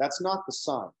match it. That's not the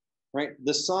sign, right?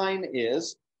 The sign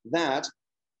is that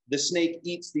the snake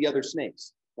eats the other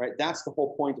snakes, right? That's the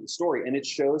whole point of the story. And it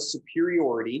shows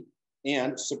superiority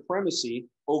and supremacy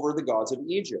over the gods of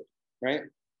Egypt, right?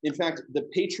 In fact, the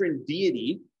patron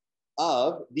deity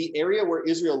of the area where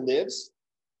Israel lives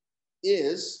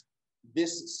is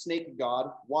this snake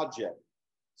god, Wadjet.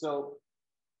 So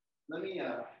let me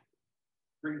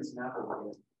bring this map over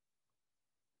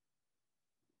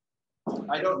here.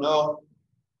 I don't know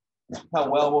how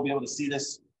well we'll be able to see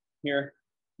this here,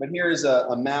 but here is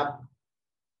a map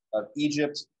of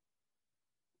Egypt.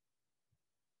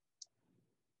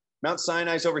 Mount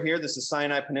Sinai's over here. This is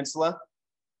Sinai Peninsula.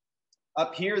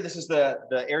 Up here, this is the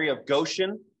area of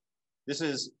Goshen. This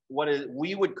is what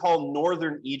we would call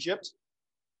northern Egypt.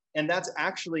 And that's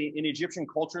actually, in Egyptian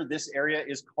culture, this area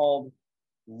is called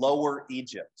Lower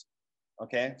Egypt.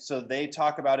 Okay, so they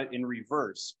talk about it in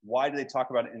reverse. Why do they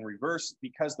talk about it in reverse?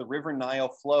 Because the River Nile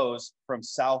flows from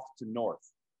south to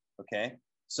north. Okay,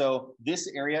 so this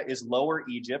area is Lower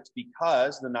Egypt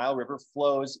because the Nile River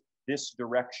flows this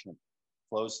direction,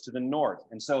 flows to the north.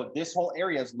 And so this whole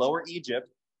area is Lower Egypt.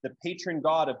 The patron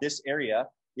god of this area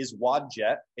is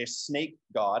Wadjet, a snake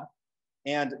god.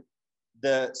 And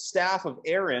the staff of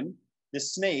Aaron, the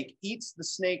snake, eats the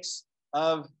snakes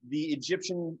of the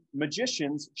Egyptian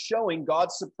magicians, showing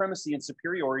God's supremacy and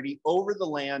superiority over the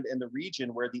land and the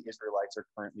region where the Israelites are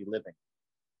currently living.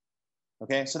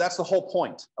 Okay, so that's the whole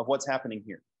point of what's happening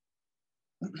here.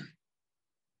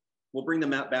 We'll bring the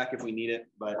map back if we need it,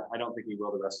 but I don't think we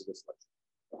will the rest of this lecture.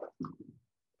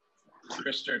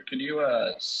 Krister, could you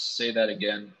say that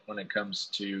again when it comes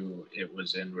to it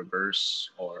was in reverse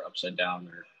or upside down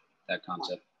or that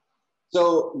concept?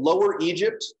 So Lower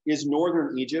Egypt is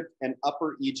northern Egypt and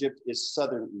Upper Egypt is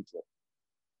southern Egypt.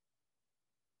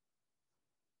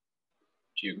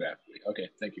 Geographically. Okay,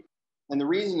 thank you. And the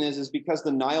reason is because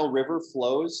the Nile River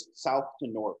flows south to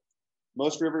north.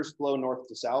 Most rivers flow north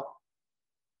to south.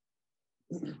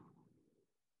 But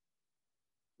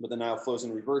the Nile flows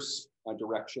in reverse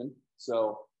direction.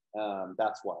 So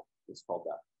that's why it's called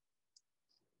that.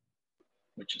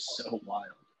 Which is so wild.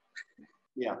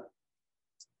 Yeah.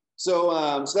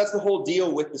 So, so that's the whole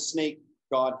deal with the snake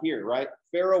god here, right?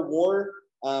 Pharaoh wore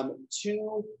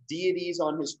two deities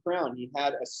on his crown. He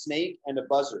had a snake and a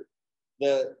buzzard.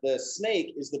 The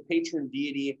snake is the patron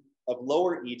deity of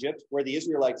Lower Egypt, where the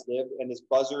Israelites lived, and this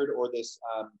buzzard or this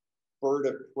bird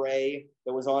of prey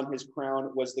that was on his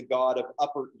crown was the god of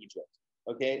Upper Egypt.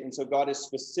 Okay, and so God is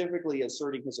specifically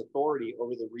asserting his authority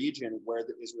over the region where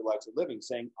the Israelites are living,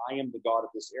 saying, I am the God of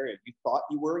this area. You thought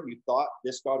you were, you thought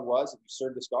this God was, and you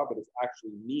served this God, but it's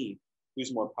actually me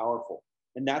who's more powerful.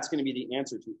 And that's going to be the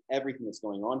answer to everything that's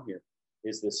going on here,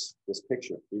 is this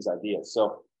picture, these ideas.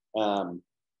 So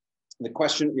the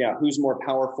question, yeah, who's more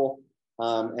powerful?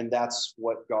 And that's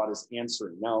what God is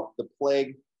answering. Now, the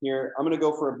plague here, I'm going to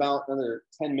go for about another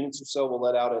 10 minutes or so. We'll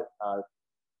let out at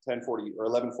 10:40 or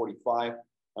 11:45.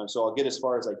 So I'll get as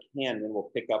far as I can, and then we'll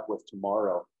pick up with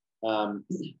tomorrow.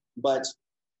 But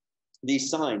these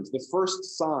signs, the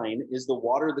first sign is the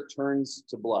water that turns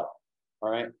to blood. All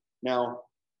right. Now,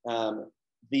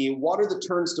 the water that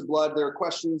turns to blood, there are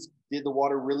questions. Did the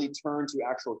water really turn to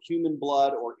actual human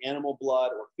blood or animal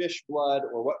blood or fish blood,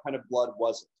 or what kind of blood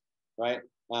was it? Right.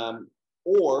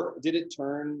 Or did it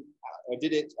turn,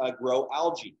 did it grow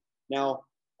algae? Now,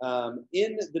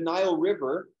 in the Nile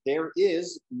River, there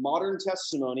is modern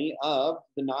testimony of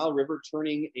the Nile River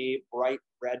turning a bright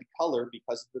red color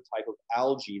because of the type of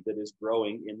algae that is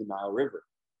growing in the Nile River.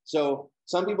 So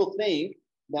some people think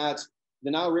that the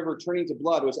Nile River turning to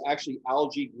blood was actually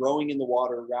algae growing in the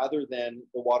water rather than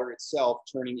the water itself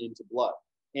turning into blood.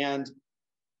 And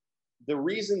the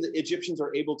reason the Egyptians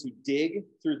are able to dig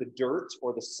through the dirt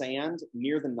or the sand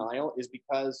near the Nile is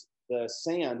because the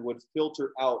sand would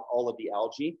filter out all of the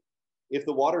algae. If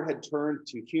the water had turned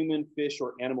to human, fish,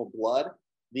 or animal blood,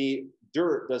 the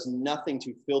dirt does nothing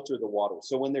to filter the water.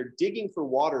 So when they're digging for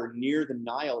water near the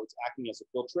Nile, it's acting as a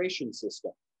filtration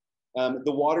system.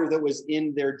 The water that was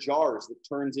in their jars that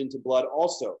turns into blood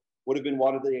also would have been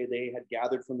water that they had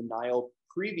gathered from the Nile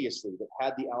previously that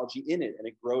had the algae in it, and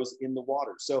it grows in the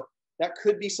water. So that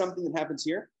could be something that happens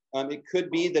here. It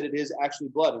could be that it is actually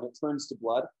blood and it turns to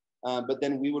blood. But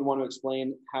then we would want to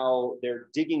explain how they're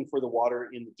digging for the water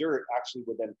in the dirt actually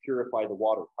would then purify the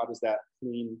water. How does that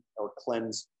clean or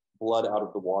cleanse blood out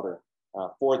of the water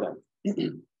for them?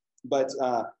 But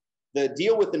the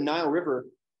deal with the Nile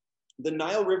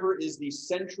River is the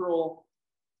central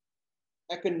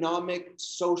economic,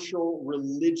 social,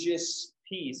 religious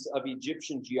piece of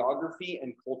Egyptian geography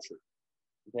and culture.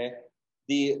 Okay,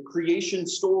 the creation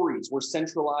stories were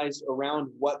centralized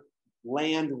around what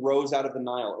land rose out of the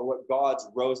Nile, or what gods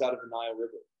rose out of the Nile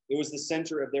River. It was the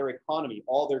center of their economy,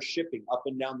 all their shipping up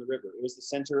and down the river. It was the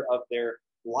center of their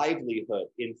livelihood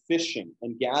in fishing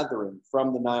and gathering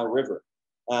from the Nile River.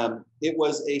 It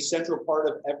was a central part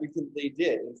of everything they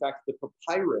did. In fact, the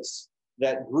papyrus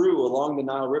that grew along the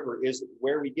Nile River is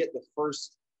where we get the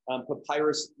first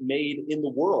papyrus made in the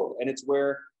world. And it's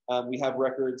where we have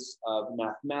records of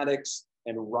mathematics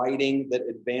and writing that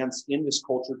advanced in this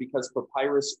culture, because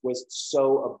papyrus was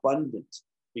so abundant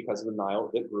because of the Nile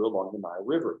that grew along the Nile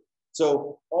River.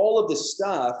 So all of this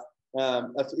stuff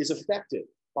is affected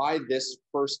by this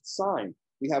first sign.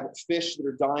 We have fish that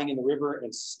are dying in the river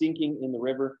and stinking in the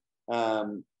river.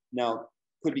 Now,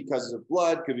 could be because of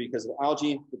blood, could be because of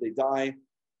algae, that they die.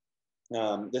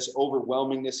 This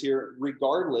overwhelmingness here,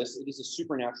 regardless, it is a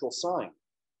supernatural sign.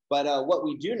 But what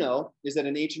we do know is that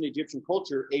in ancient Egyptian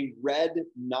culture, a red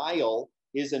Nile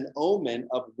is an omen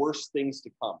of worse things to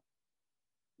come.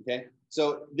 Okay,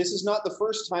 so this is not the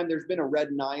first time there's been a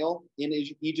red Nile in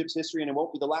Egypt's history, and it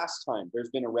won't be the last time there's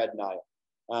been a red Nile.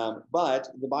 But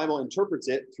the Bible interprets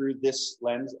it through this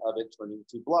lens of it turning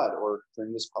to blood, or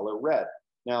turning this color red.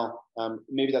 Now,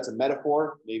 maybe that's a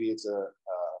metaphor, maybe it's a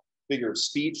figure of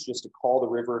speech just to call the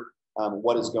river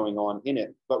what is going on in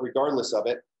it. But regardless of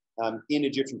it, in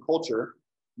Egyptian culture,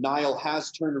 Nile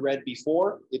has turned red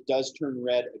before, it does turn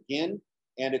red again,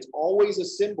 and it's always a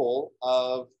symbol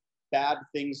of bad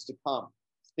things to come.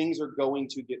 Things are going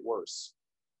to get worse.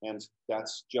 And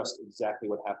that's just exactly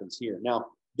what happens here. Now,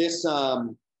 this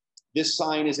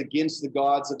sign is against the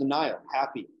gods of the Nile.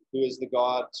 Hapi, who is the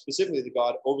god, specifically the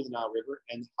god over the Nile River,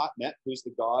 and Hatmet, who's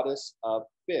the goddess of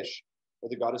fish, or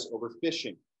the goddess over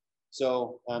fishing.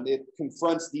 So it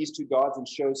confronts these two gods and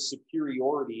shows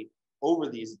superiority over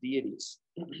these deities.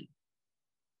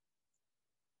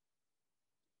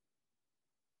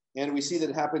 And we see that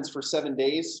it happens for 7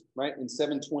 days, right? In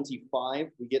 725,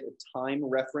 we get a time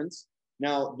reference.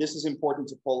 Now, this is important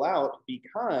to pull out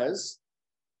because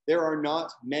there are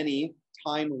not many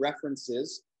time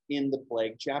references in the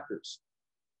plague chapters.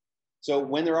 So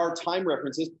when there are time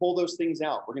references, pull those things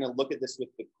out. We're going to look at this with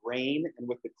the grain and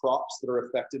with the crops that are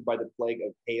affected by the plague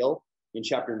of hail in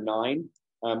chapter 9.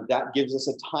 That gives us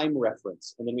a time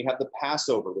reference. And then we have the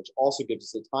Passover, which also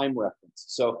gives us a time reference.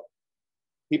 So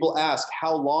people ask,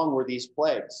 how long were these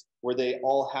plagues? Were they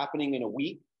all happening in a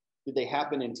week? Did they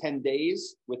happen in 10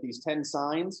 days with these 10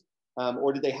 signs?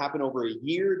 Or did they happen over a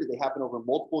year? Did they happen over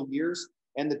multiple years?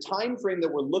 And the time frame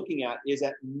that we're looking at is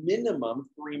at minimum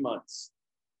 3 months.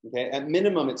 Okay, at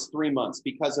minimum, it's 3 months,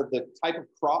 because of the type of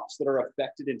crops that are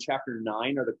affected in chapter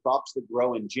 9 are the crops that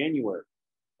grow in January,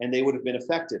 and they would have been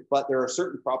affected. But there are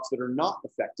certain crops that are not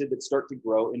affected that start to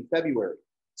grow in February.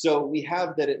 So we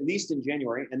have that at least in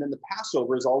January, and then the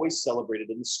Passover is always celebrated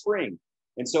in the spring.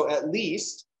 And so at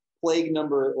least plague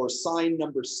number or sign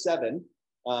number 7,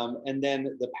 and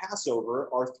then the Passover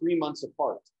are 3 months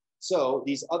apart. So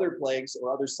these other plagues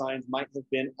or other signs might have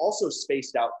been also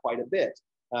spaced out quite a bit.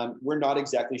 We're not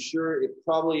exactly sure. It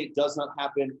probably does not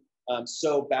happen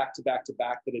so back to back to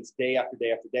back that it's day after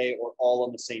day after day, or all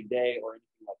on the same day, or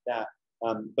anything like that.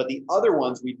 But the other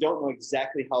ones, we don't know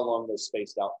exactly how long they're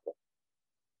spaced out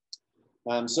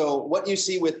for. So what you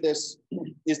see with this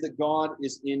is that God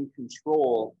is in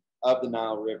control of the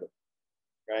Nile River,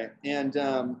 right? And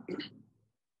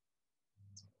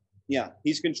yeah,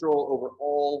 he's control over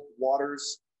all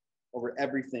waters, over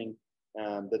everything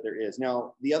that there is.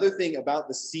 Now, the other thing about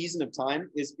the season of time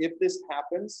is if this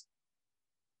happens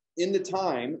in the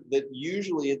time that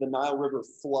usually the Nile River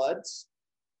floods,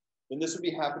 then this would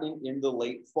be happening in the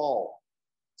late fall.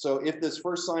 So if this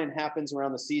first sign happens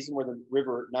around the season where the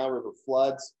Nile River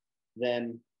floods,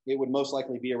 then it would most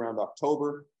likely be around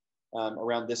October,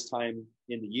 around this time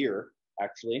in the year,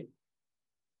 actually.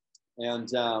 And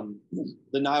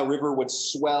the Nile River would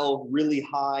swell really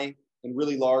high and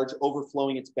really large,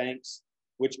 overflowing its banks,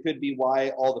 which could be why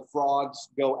all the frogs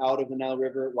go out of the Nile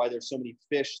River, why there's so many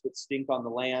fish that stink on the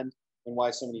land, and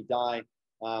why so many die,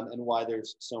 and why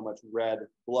there's so much red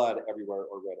blood everywhere,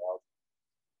 or red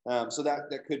algae. So that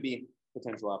could be a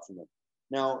potential option there.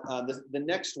 Now, the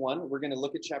next one, we're going to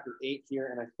look at chapter 8 here,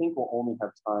 and I think we'll only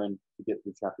have time to get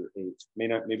through chapter 8.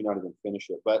 Maybe not even finish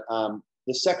it. But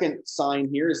the second sign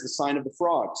here is the sign of the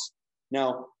frogs.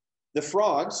 Now, the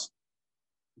frogs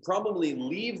probably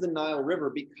leave the Nile River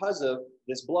because of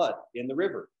this blood in the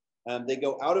river. They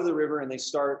go out of the river and they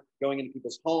start going into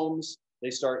people's homes.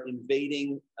 They start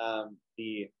invading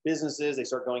the businesses. They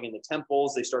start going in the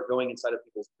temples. They start going inside of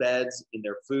people's beds, in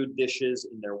their food dishes,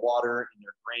 in their water, in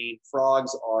their grain.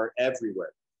 Frogs are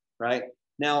everywhere, right?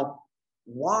 Now,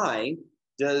 why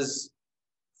does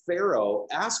Pharaoh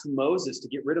ask Moses to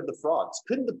get rid of the frogs?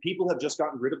 Couldn't the people have just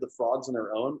gotten rid of the frogs on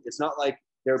their own? It's not like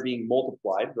they're being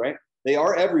multiplied, right? They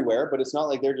are everywhere, but it's not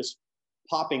like they're just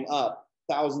popping up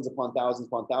thousands upon thousands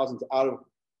upon thousands out of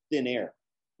thin air,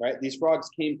 right? These frogs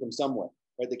came from somewhere,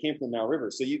 right? They came from the Nile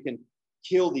River. So you can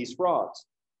kill these frogs.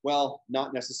 Well,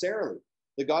 not necessarily.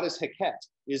 The goddess Heket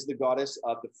is the goddess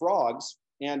of the frogs,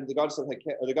 and the goddess of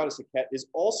Heket, or the goddess Heket, is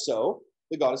also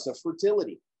the goddess of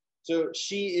fertility. So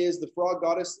she is the frog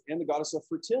goddess and the goddess of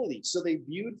fertility. So they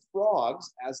viewed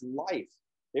frogs as life.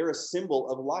 They're a symbol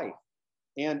of life.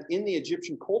 And in the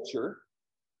Egyptian culture,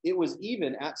 it was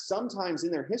even at some times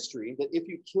in their history that if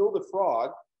you killed a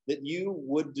frog, that you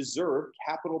would deserve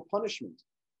capital punishment.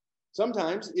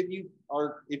 Sometimes if you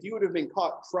would have been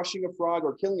caught crushing a frog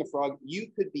or killing a frog, you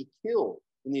could be killed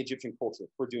in the Egyptian culture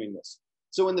for doing this.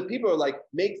 So when the people are like,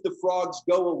 make the frogs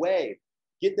go away,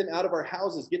 get them out of our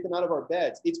houses, get them out of our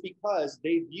beds, it's because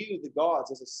they view the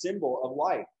gods as a symbol of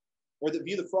life, or they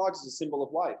view the frogs as a symbol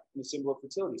of life and a symbol of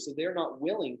fertility. So they're not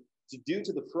willing to do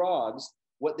to the frogs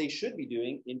what they should be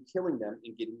doing in killing them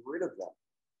and getting rid of them.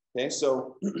 Okay,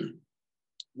 so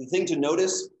the thing to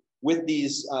notice with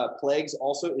these plagues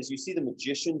also is you see the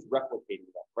magicians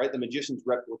replicating them, right? The magicians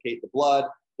replicate the blood,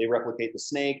 they replicate the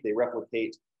snake, they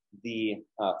replicate the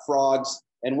frogs.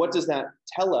 And what does that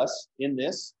tell us in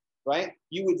this, right?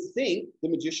 You would think the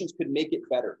magicians could make it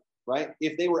better, right?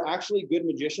 If they were actually good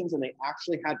magicians and they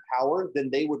actually had power, then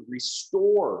they would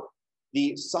restore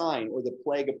the sign or the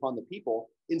plague upon the people.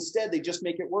 Instead, they just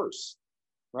make it worse,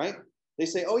 right? They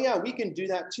say, oh yeah, we can do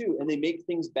that too. And they make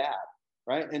things bad,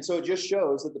 right? And so it just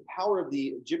shows that the power of the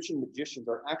Egyptian magicians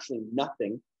are actually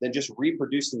nothing than just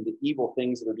reproducing the evil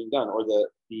things that are being done, or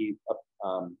the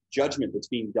judgment that's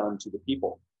being done to the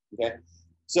people, okay?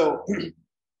 So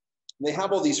they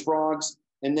have all these frogs,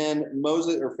 and then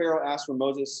Moses or Pharaoh asked for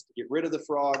Moses to get rid of the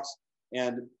frogs,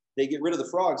 and they get rid of the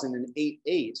frogs. And in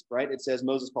 8:8, right, it says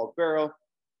Moses called Pharaoh,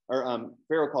 or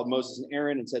Pharaoh called Moses and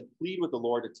Aaron and said, plead with the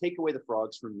Lord to take away the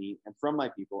frogs from me and from my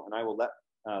people, and I will let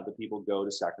the people go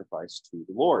to sacrifice to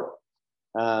the Lord.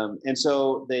 And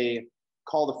so they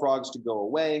call the frogs to go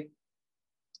away.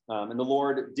 And the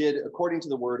Lord did according to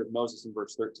the word of Moses in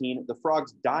verse 13. The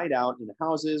frogs died out in the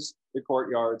houses, the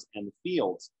courtyards, and the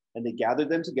fields, and they gathered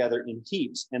them together in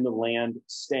heaps, and the land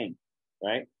stank,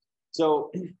 right?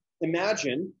 So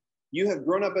imagine you have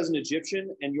grown up as an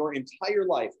Egyptian, and your entire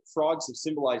life, frogs have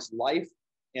symbolized life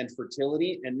and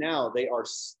fertility, and now they are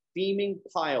steaming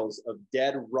piles of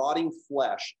dead, rotting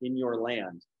flesh in your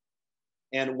land.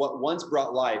 And what once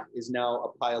brought life is now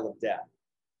a pile of death,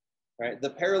 right?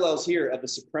 The parallels here of the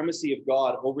supremacy of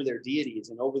God over their deities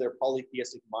and over their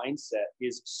polytheistic mindset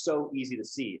is so easy to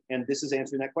see. And this is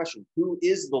answering that question. Who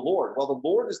is the Lord? Well, the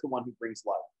Lord is the one who brings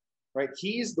life. Right?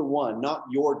 He's the one, not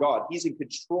your God. He's in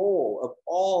control of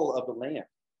all of the land,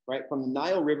 right? From the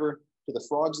Nile River to the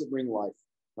frogs that bring life,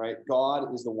 right?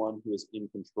 God is the one who is in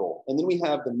control. And then we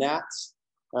have the gnats,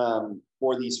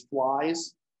 or these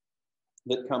flies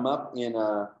that come up in,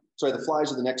 the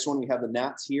flies are the next one. We have the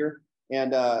gnats here.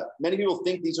 And many people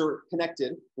think these are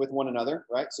connected with one another,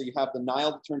 right? So you have the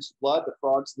Nile that turns to blood, the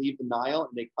frogs leave the Nile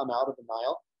and they come out of the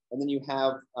Nile. And then you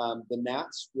have the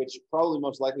gnats, which probably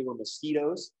most likely were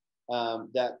mosquitoes,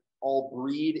 that all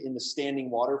breed in the standing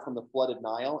water from the flooded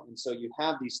Nile. And so you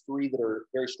have these three that are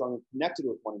very strongly connected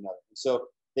with one another. And so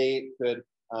they could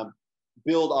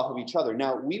build off of each other.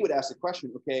 Now, we would ask the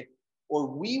question, okay, or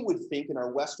we would think in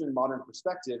our Western modern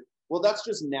perspective, well, that's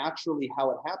just naturally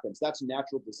how it happens. That's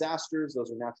natural disasters.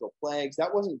 Those are natural plagues.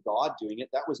 That wasn't God doing it.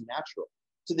 That was natural.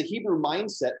 To the Hebrew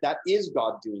mindset, that is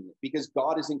God doing it because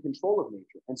God is in control of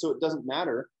nature. And so it doesn't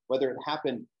matter whether it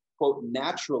happened, quote,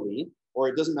 naturally, or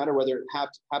it doesn't matter whether it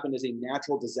happened as a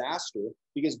natural disaster,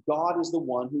 because God is the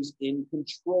one who's in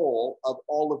control of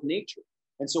all of nature.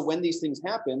 And so when these things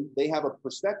happen, they have a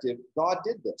perspective. God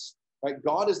did this, right?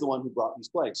 God is the one who brought these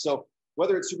plagues. So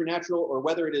whether it's supernatural or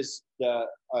whether it is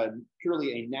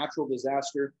purely a natural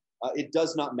disaster, it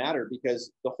does not matter,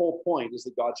 because the whole point is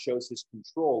that God shows his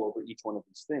control over each one of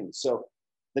these things. So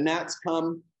the gnats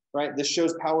come, right? This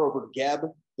shows power over Geb,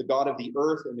 the god of the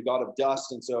earth and the god of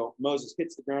dust. And so Moses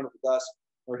hits the ground with the dust,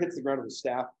 or hits the ground with the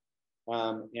staff,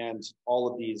 and all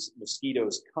of these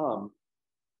mosquitoes come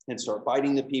and start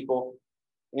biting the people.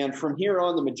 And from here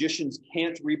on, the magicians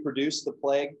can't reproduce the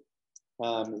plague.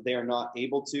 They are not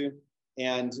able to.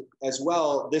 And as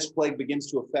well, this plague begins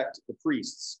to affect the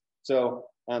priests. So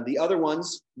the other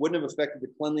ones wouldn't have affected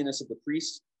the cleanliness of the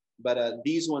priest, but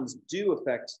these ones do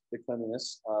affect the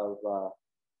cleanliness of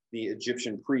the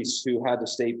Egyptian priests, who had to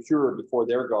stay pure before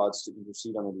their gods to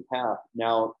intercede on their behalf.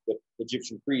 Now, the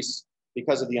Egyptian priests,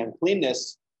 because of the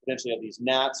uncleanness, potentially of these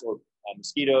gnats or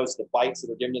mosquitoes, the bites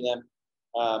that are given to them,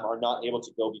 are not able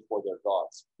to go before their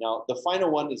gods. Now, the final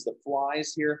one is the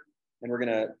flies here, and we're going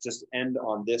to just end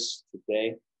on this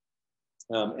today.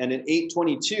 And in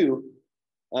 8:22,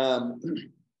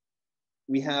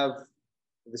 we have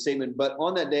the statement, but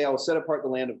on that day I will set apart the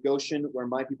land of Goshen, where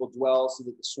my people dwell, so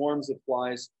that the swarms of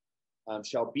flies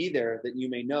shall be there, that you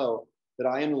may know that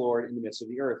I am the Lord in the midst of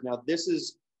the earth. Now, this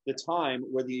is the time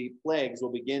where the plagues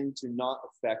will begin to not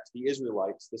affect the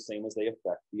Israelites the same as they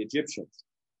affect the Egyptians.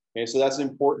 Okay, so that's an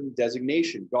important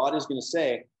designation. God is going to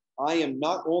say, I am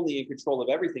not only in control of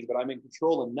everything, but I'm in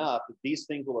control enough that these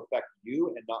things will affect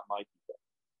you and not my people.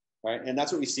 Right? And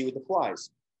that's what we see with the flies.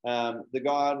 The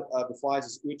god of the flies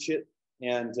is Uchit,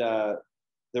 and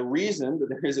the reason that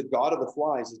there is a god of the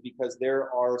flies is because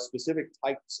there are specific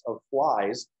types of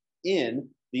flies in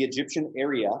the Egyptian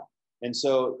area, and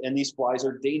these flies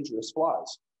are dangerous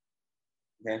flies.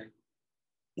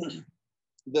 Okay.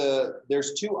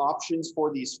 There's two options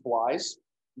for these flies.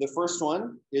 The first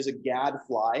one is a gad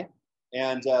fly,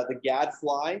 and the gad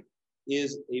fly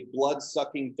is a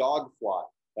blood-sucking dog fly.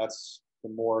 That's the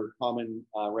more common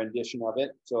rendition of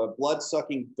it. So a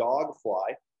blood-sucking dog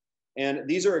fly. And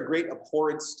these are a great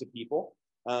abhorrence to people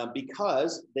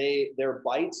because their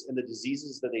bites and the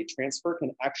diseases that they transfer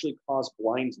can actually cause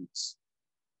blindness.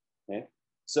 Okay,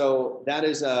 so that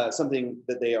is something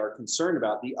that they are concerned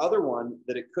about. The other one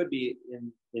that it could be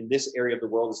in this area of the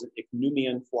world is an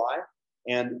ichneumon fly,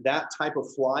 and that type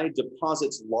of fly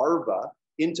deposits larvae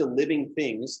into living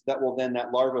things that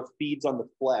larva feeds on the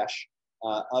flesh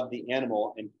of the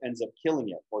animal and ends up killing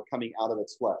it or coming out of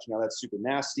its flesh. Now that's super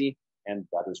nasty. And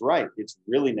that is right. It's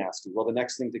really nasty. Well, the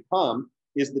next thing to come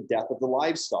is the death of the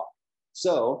livestock.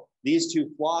 So these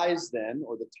two flies then,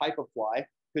 or the type of fly,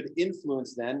 could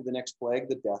influence then the next plague,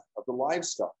 the death of the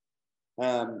livestock.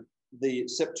 The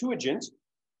Septuagint,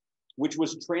 which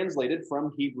was translated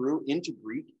from Hebrew into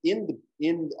Greek in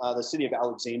the city of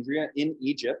Alexandria in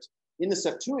Egypt, in the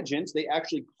Septuagint, they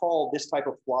actually call this type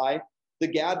of fly the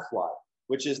gad fly,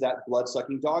 which is that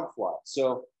blood-sucking dog fly.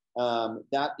 So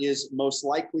that is most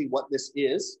likely what this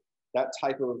is, that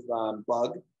type of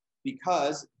bug,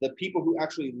 because the people who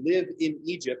actually live in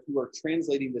Egypt who are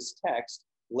translating this text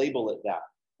label it that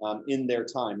in their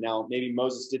time. Now, maybe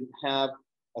Moses didn't have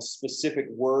a specific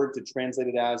word to translate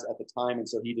it as at the time, and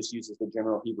so he just uses the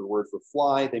general Hebrew word for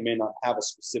fly. They may not have a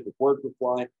specific word for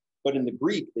fly, but in the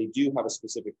Greek, they do have a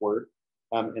specific word,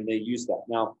 and they use that.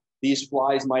 Now, these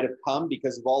flies might have come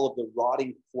because of all of the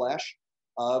rotting flesh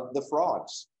of the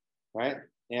frogs. Right?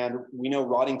 And we know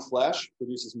rotting flesh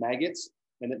produces maggots,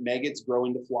 and that maggots grow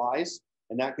into flies,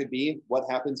 and that could be what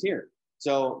happens here.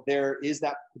 So there is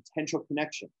that potential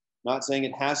connection. Not saying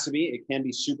it has to be, it can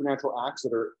be supernatural acts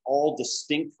that are all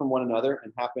distinct from one another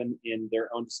and happen in their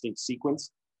own distinct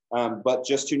sequence. But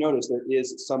just to notice, there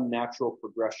is some natural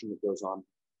progression that goes on.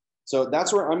 So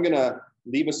that's where I'm going to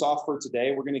leave us off for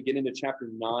today. We're going to get into chapter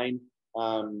 9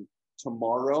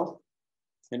 tomorrow.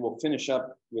 And we'll finish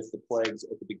up with the plagues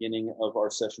at the beginning of our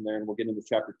session there, and we'll get into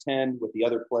chapter 10 with the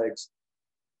other plagues.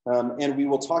 And we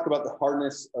will talk about the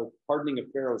hardening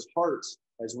of Pharaoh's heart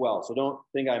as well. So don't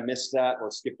think I missed that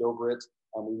or skipped over it.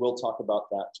 We will talk about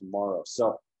that tomorrow.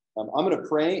 So I'm going to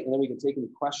pray, and then we can take any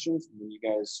questions, and then you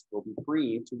guys will be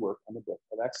free to work on the book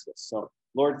of Exodus. So,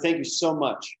 Lord, thank you so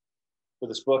much for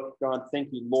this book. God,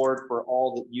 thank you, Lord, for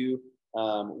all that you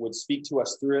would speak to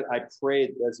us through it. I pray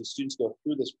that as the students go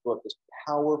through this book, this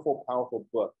powerful, powerful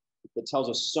book that tells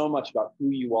us so much about who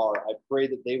you are, I pray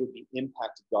that they would be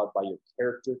impacted, God, by your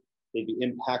character. They'd be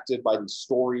impacted by these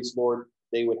stories, Lord.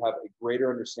 They would have a greater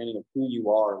understanding of who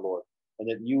you are, Lord, and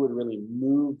that you would really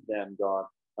move them, God,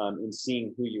 in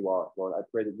seeing who you are, Lord. I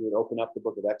pray that you would open up the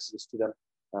book of Exodus to them,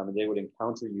 and they would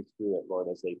encounter you through it, Lord,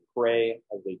 as they pray,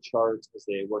 as they chart, as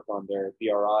they work on their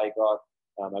BRI, God.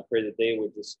 I pray that they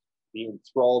would just be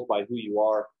enthralled by who you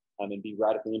are, and be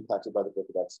radically impacted by the book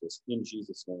of Exodus. In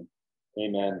Jesus' name,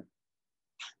 amen.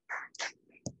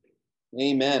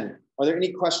 Amen. Are there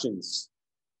any questions?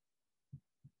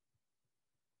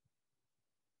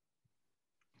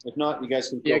 If not, you guys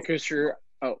can. Yeah, Christopher.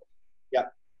 Oh, yeah.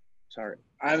 Sorry,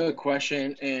 I have a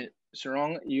question, and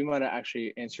Sarong, you might have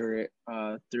actually answered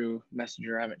it through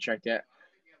Messenger. I haven't checked yet,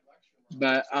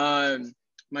 but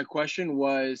my question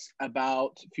was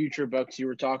about future books you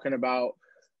were talking about.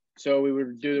 So we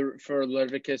would do, for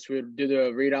Leviticus, we would do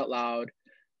the read out loud,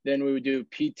 then we would do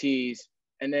PTs,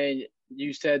 and then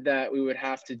you said that we would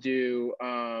have to do,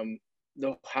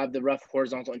 they'll have the rough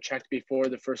horizontal and checked before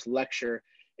the first lecture.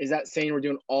 Is that saying we're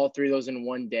doing all 3 of those in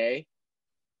one day?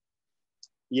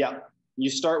 Yeah. You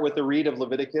start with the read of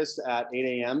Leviticus at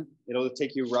 8 a.m. It'll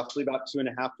take you roughly about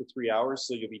 2.5 to 3 hours.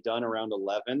 So you'll be done around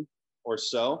 11 or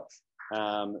so.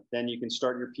 Then you can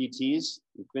start your PTs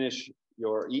and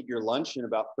eat your lunch in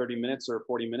about 30 minutes or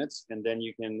 40 minutes. And then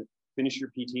you can finish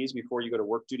your PTs before you go to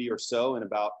work duty or so in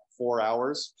about 4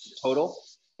 hours total.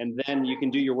 And then you can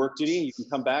do your work duty, you can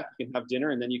come back, you can have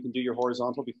dinner, and then you can do your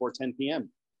horizontal before 10 p.m.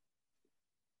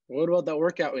 What about that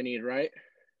workout we need, right?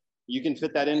 You can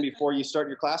fit that in before you start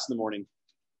your class in the morning.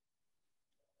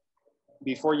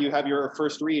 Before you have your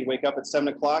first read, wake up at 7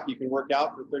 o'clock, you can work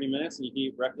out for 30 minutes and you can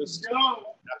eat breakfast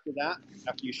after that,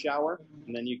 after you shower,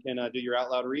 and then you can do your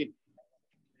out loud read.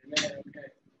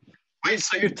 Wait,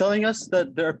 so you're telling us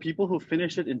that there are people who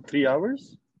finish it in 3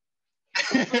 hours?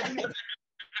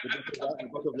 The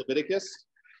book of Leviticus.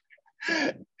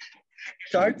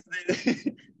 Sharks?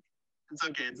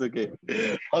 It's okay.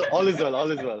 All is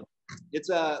well. It's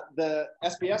the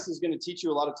SBS is going to teach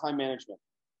you a lot of time management.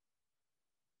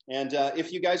 And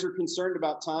if you guys are concerned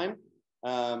about time,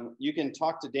 you can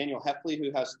talk to Daniel Heffley,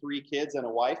 who has 3 kids and a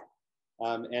wife,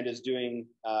 and is doing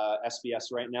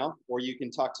SBS right now. Or you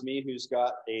can talk to me, who's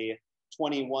got a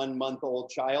 21-month-old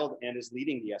child and is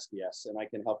leading the SBS, and I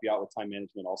can help you out with time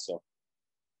management also.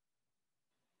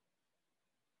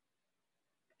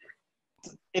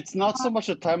 It's not so much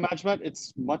a time management,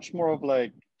 it's much more of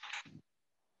like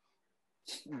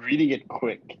reading it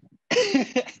quick.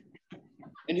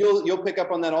 And you'll pick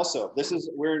up on that also. This is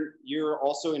where you're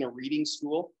also in a reading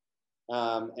school,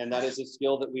 and that is a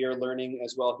skill that we are learning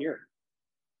as well here,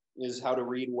 is how to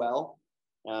read well.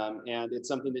 And it's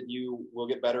something that you will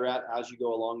get better at as you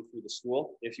go along through the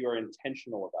school if you are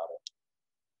intentional about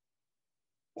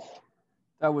it.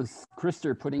 That was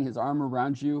Krister putting his arm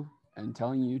around you and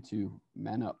telling you to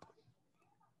man up.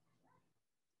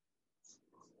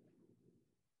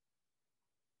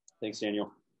 Thanks,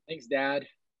 Daniel. Thanks, Dad.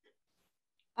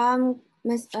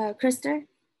 Miss Krister?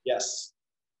 Yes.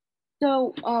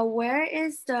 So where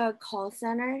is the call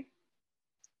center?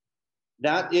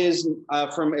 That is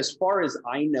from as far as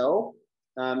I know,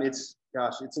 it's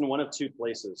in one of 2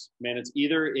 places. Man, it's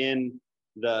either in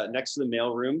the next to the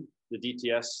mail room, the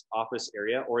DTS office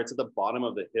area, or it's at the bottom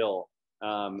of the hill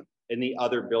in the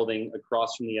other building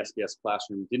across from the SBS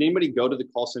classroom. Did anybody go to the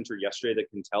call center yesterday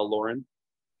that can tell, Lauren?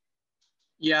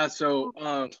 Yeah, so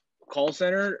call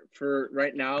center for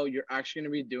right now, you're actually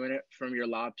going to be doing it from your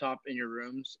laptop in your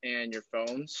rooms and your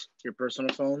phones, your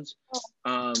personal phones.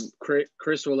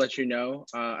 Chris will let you know.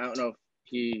 I don't know if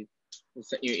he will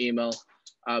send you an email,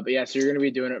 but yeah, so you're going to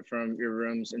be doing it from your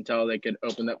rooms until they could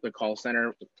open up the call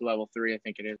center to level 3, I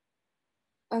think it is.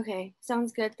 Okay,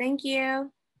 sounds good. Thank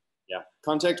you. Yeah,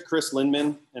 contact Chris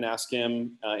Lindman and ask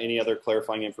him any other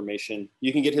clarifying information.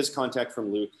 You can get his contact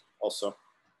from Luke also.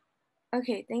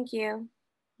 Okay, thank you.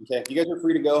 Okay, you guys are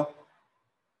free to go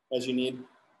as you need.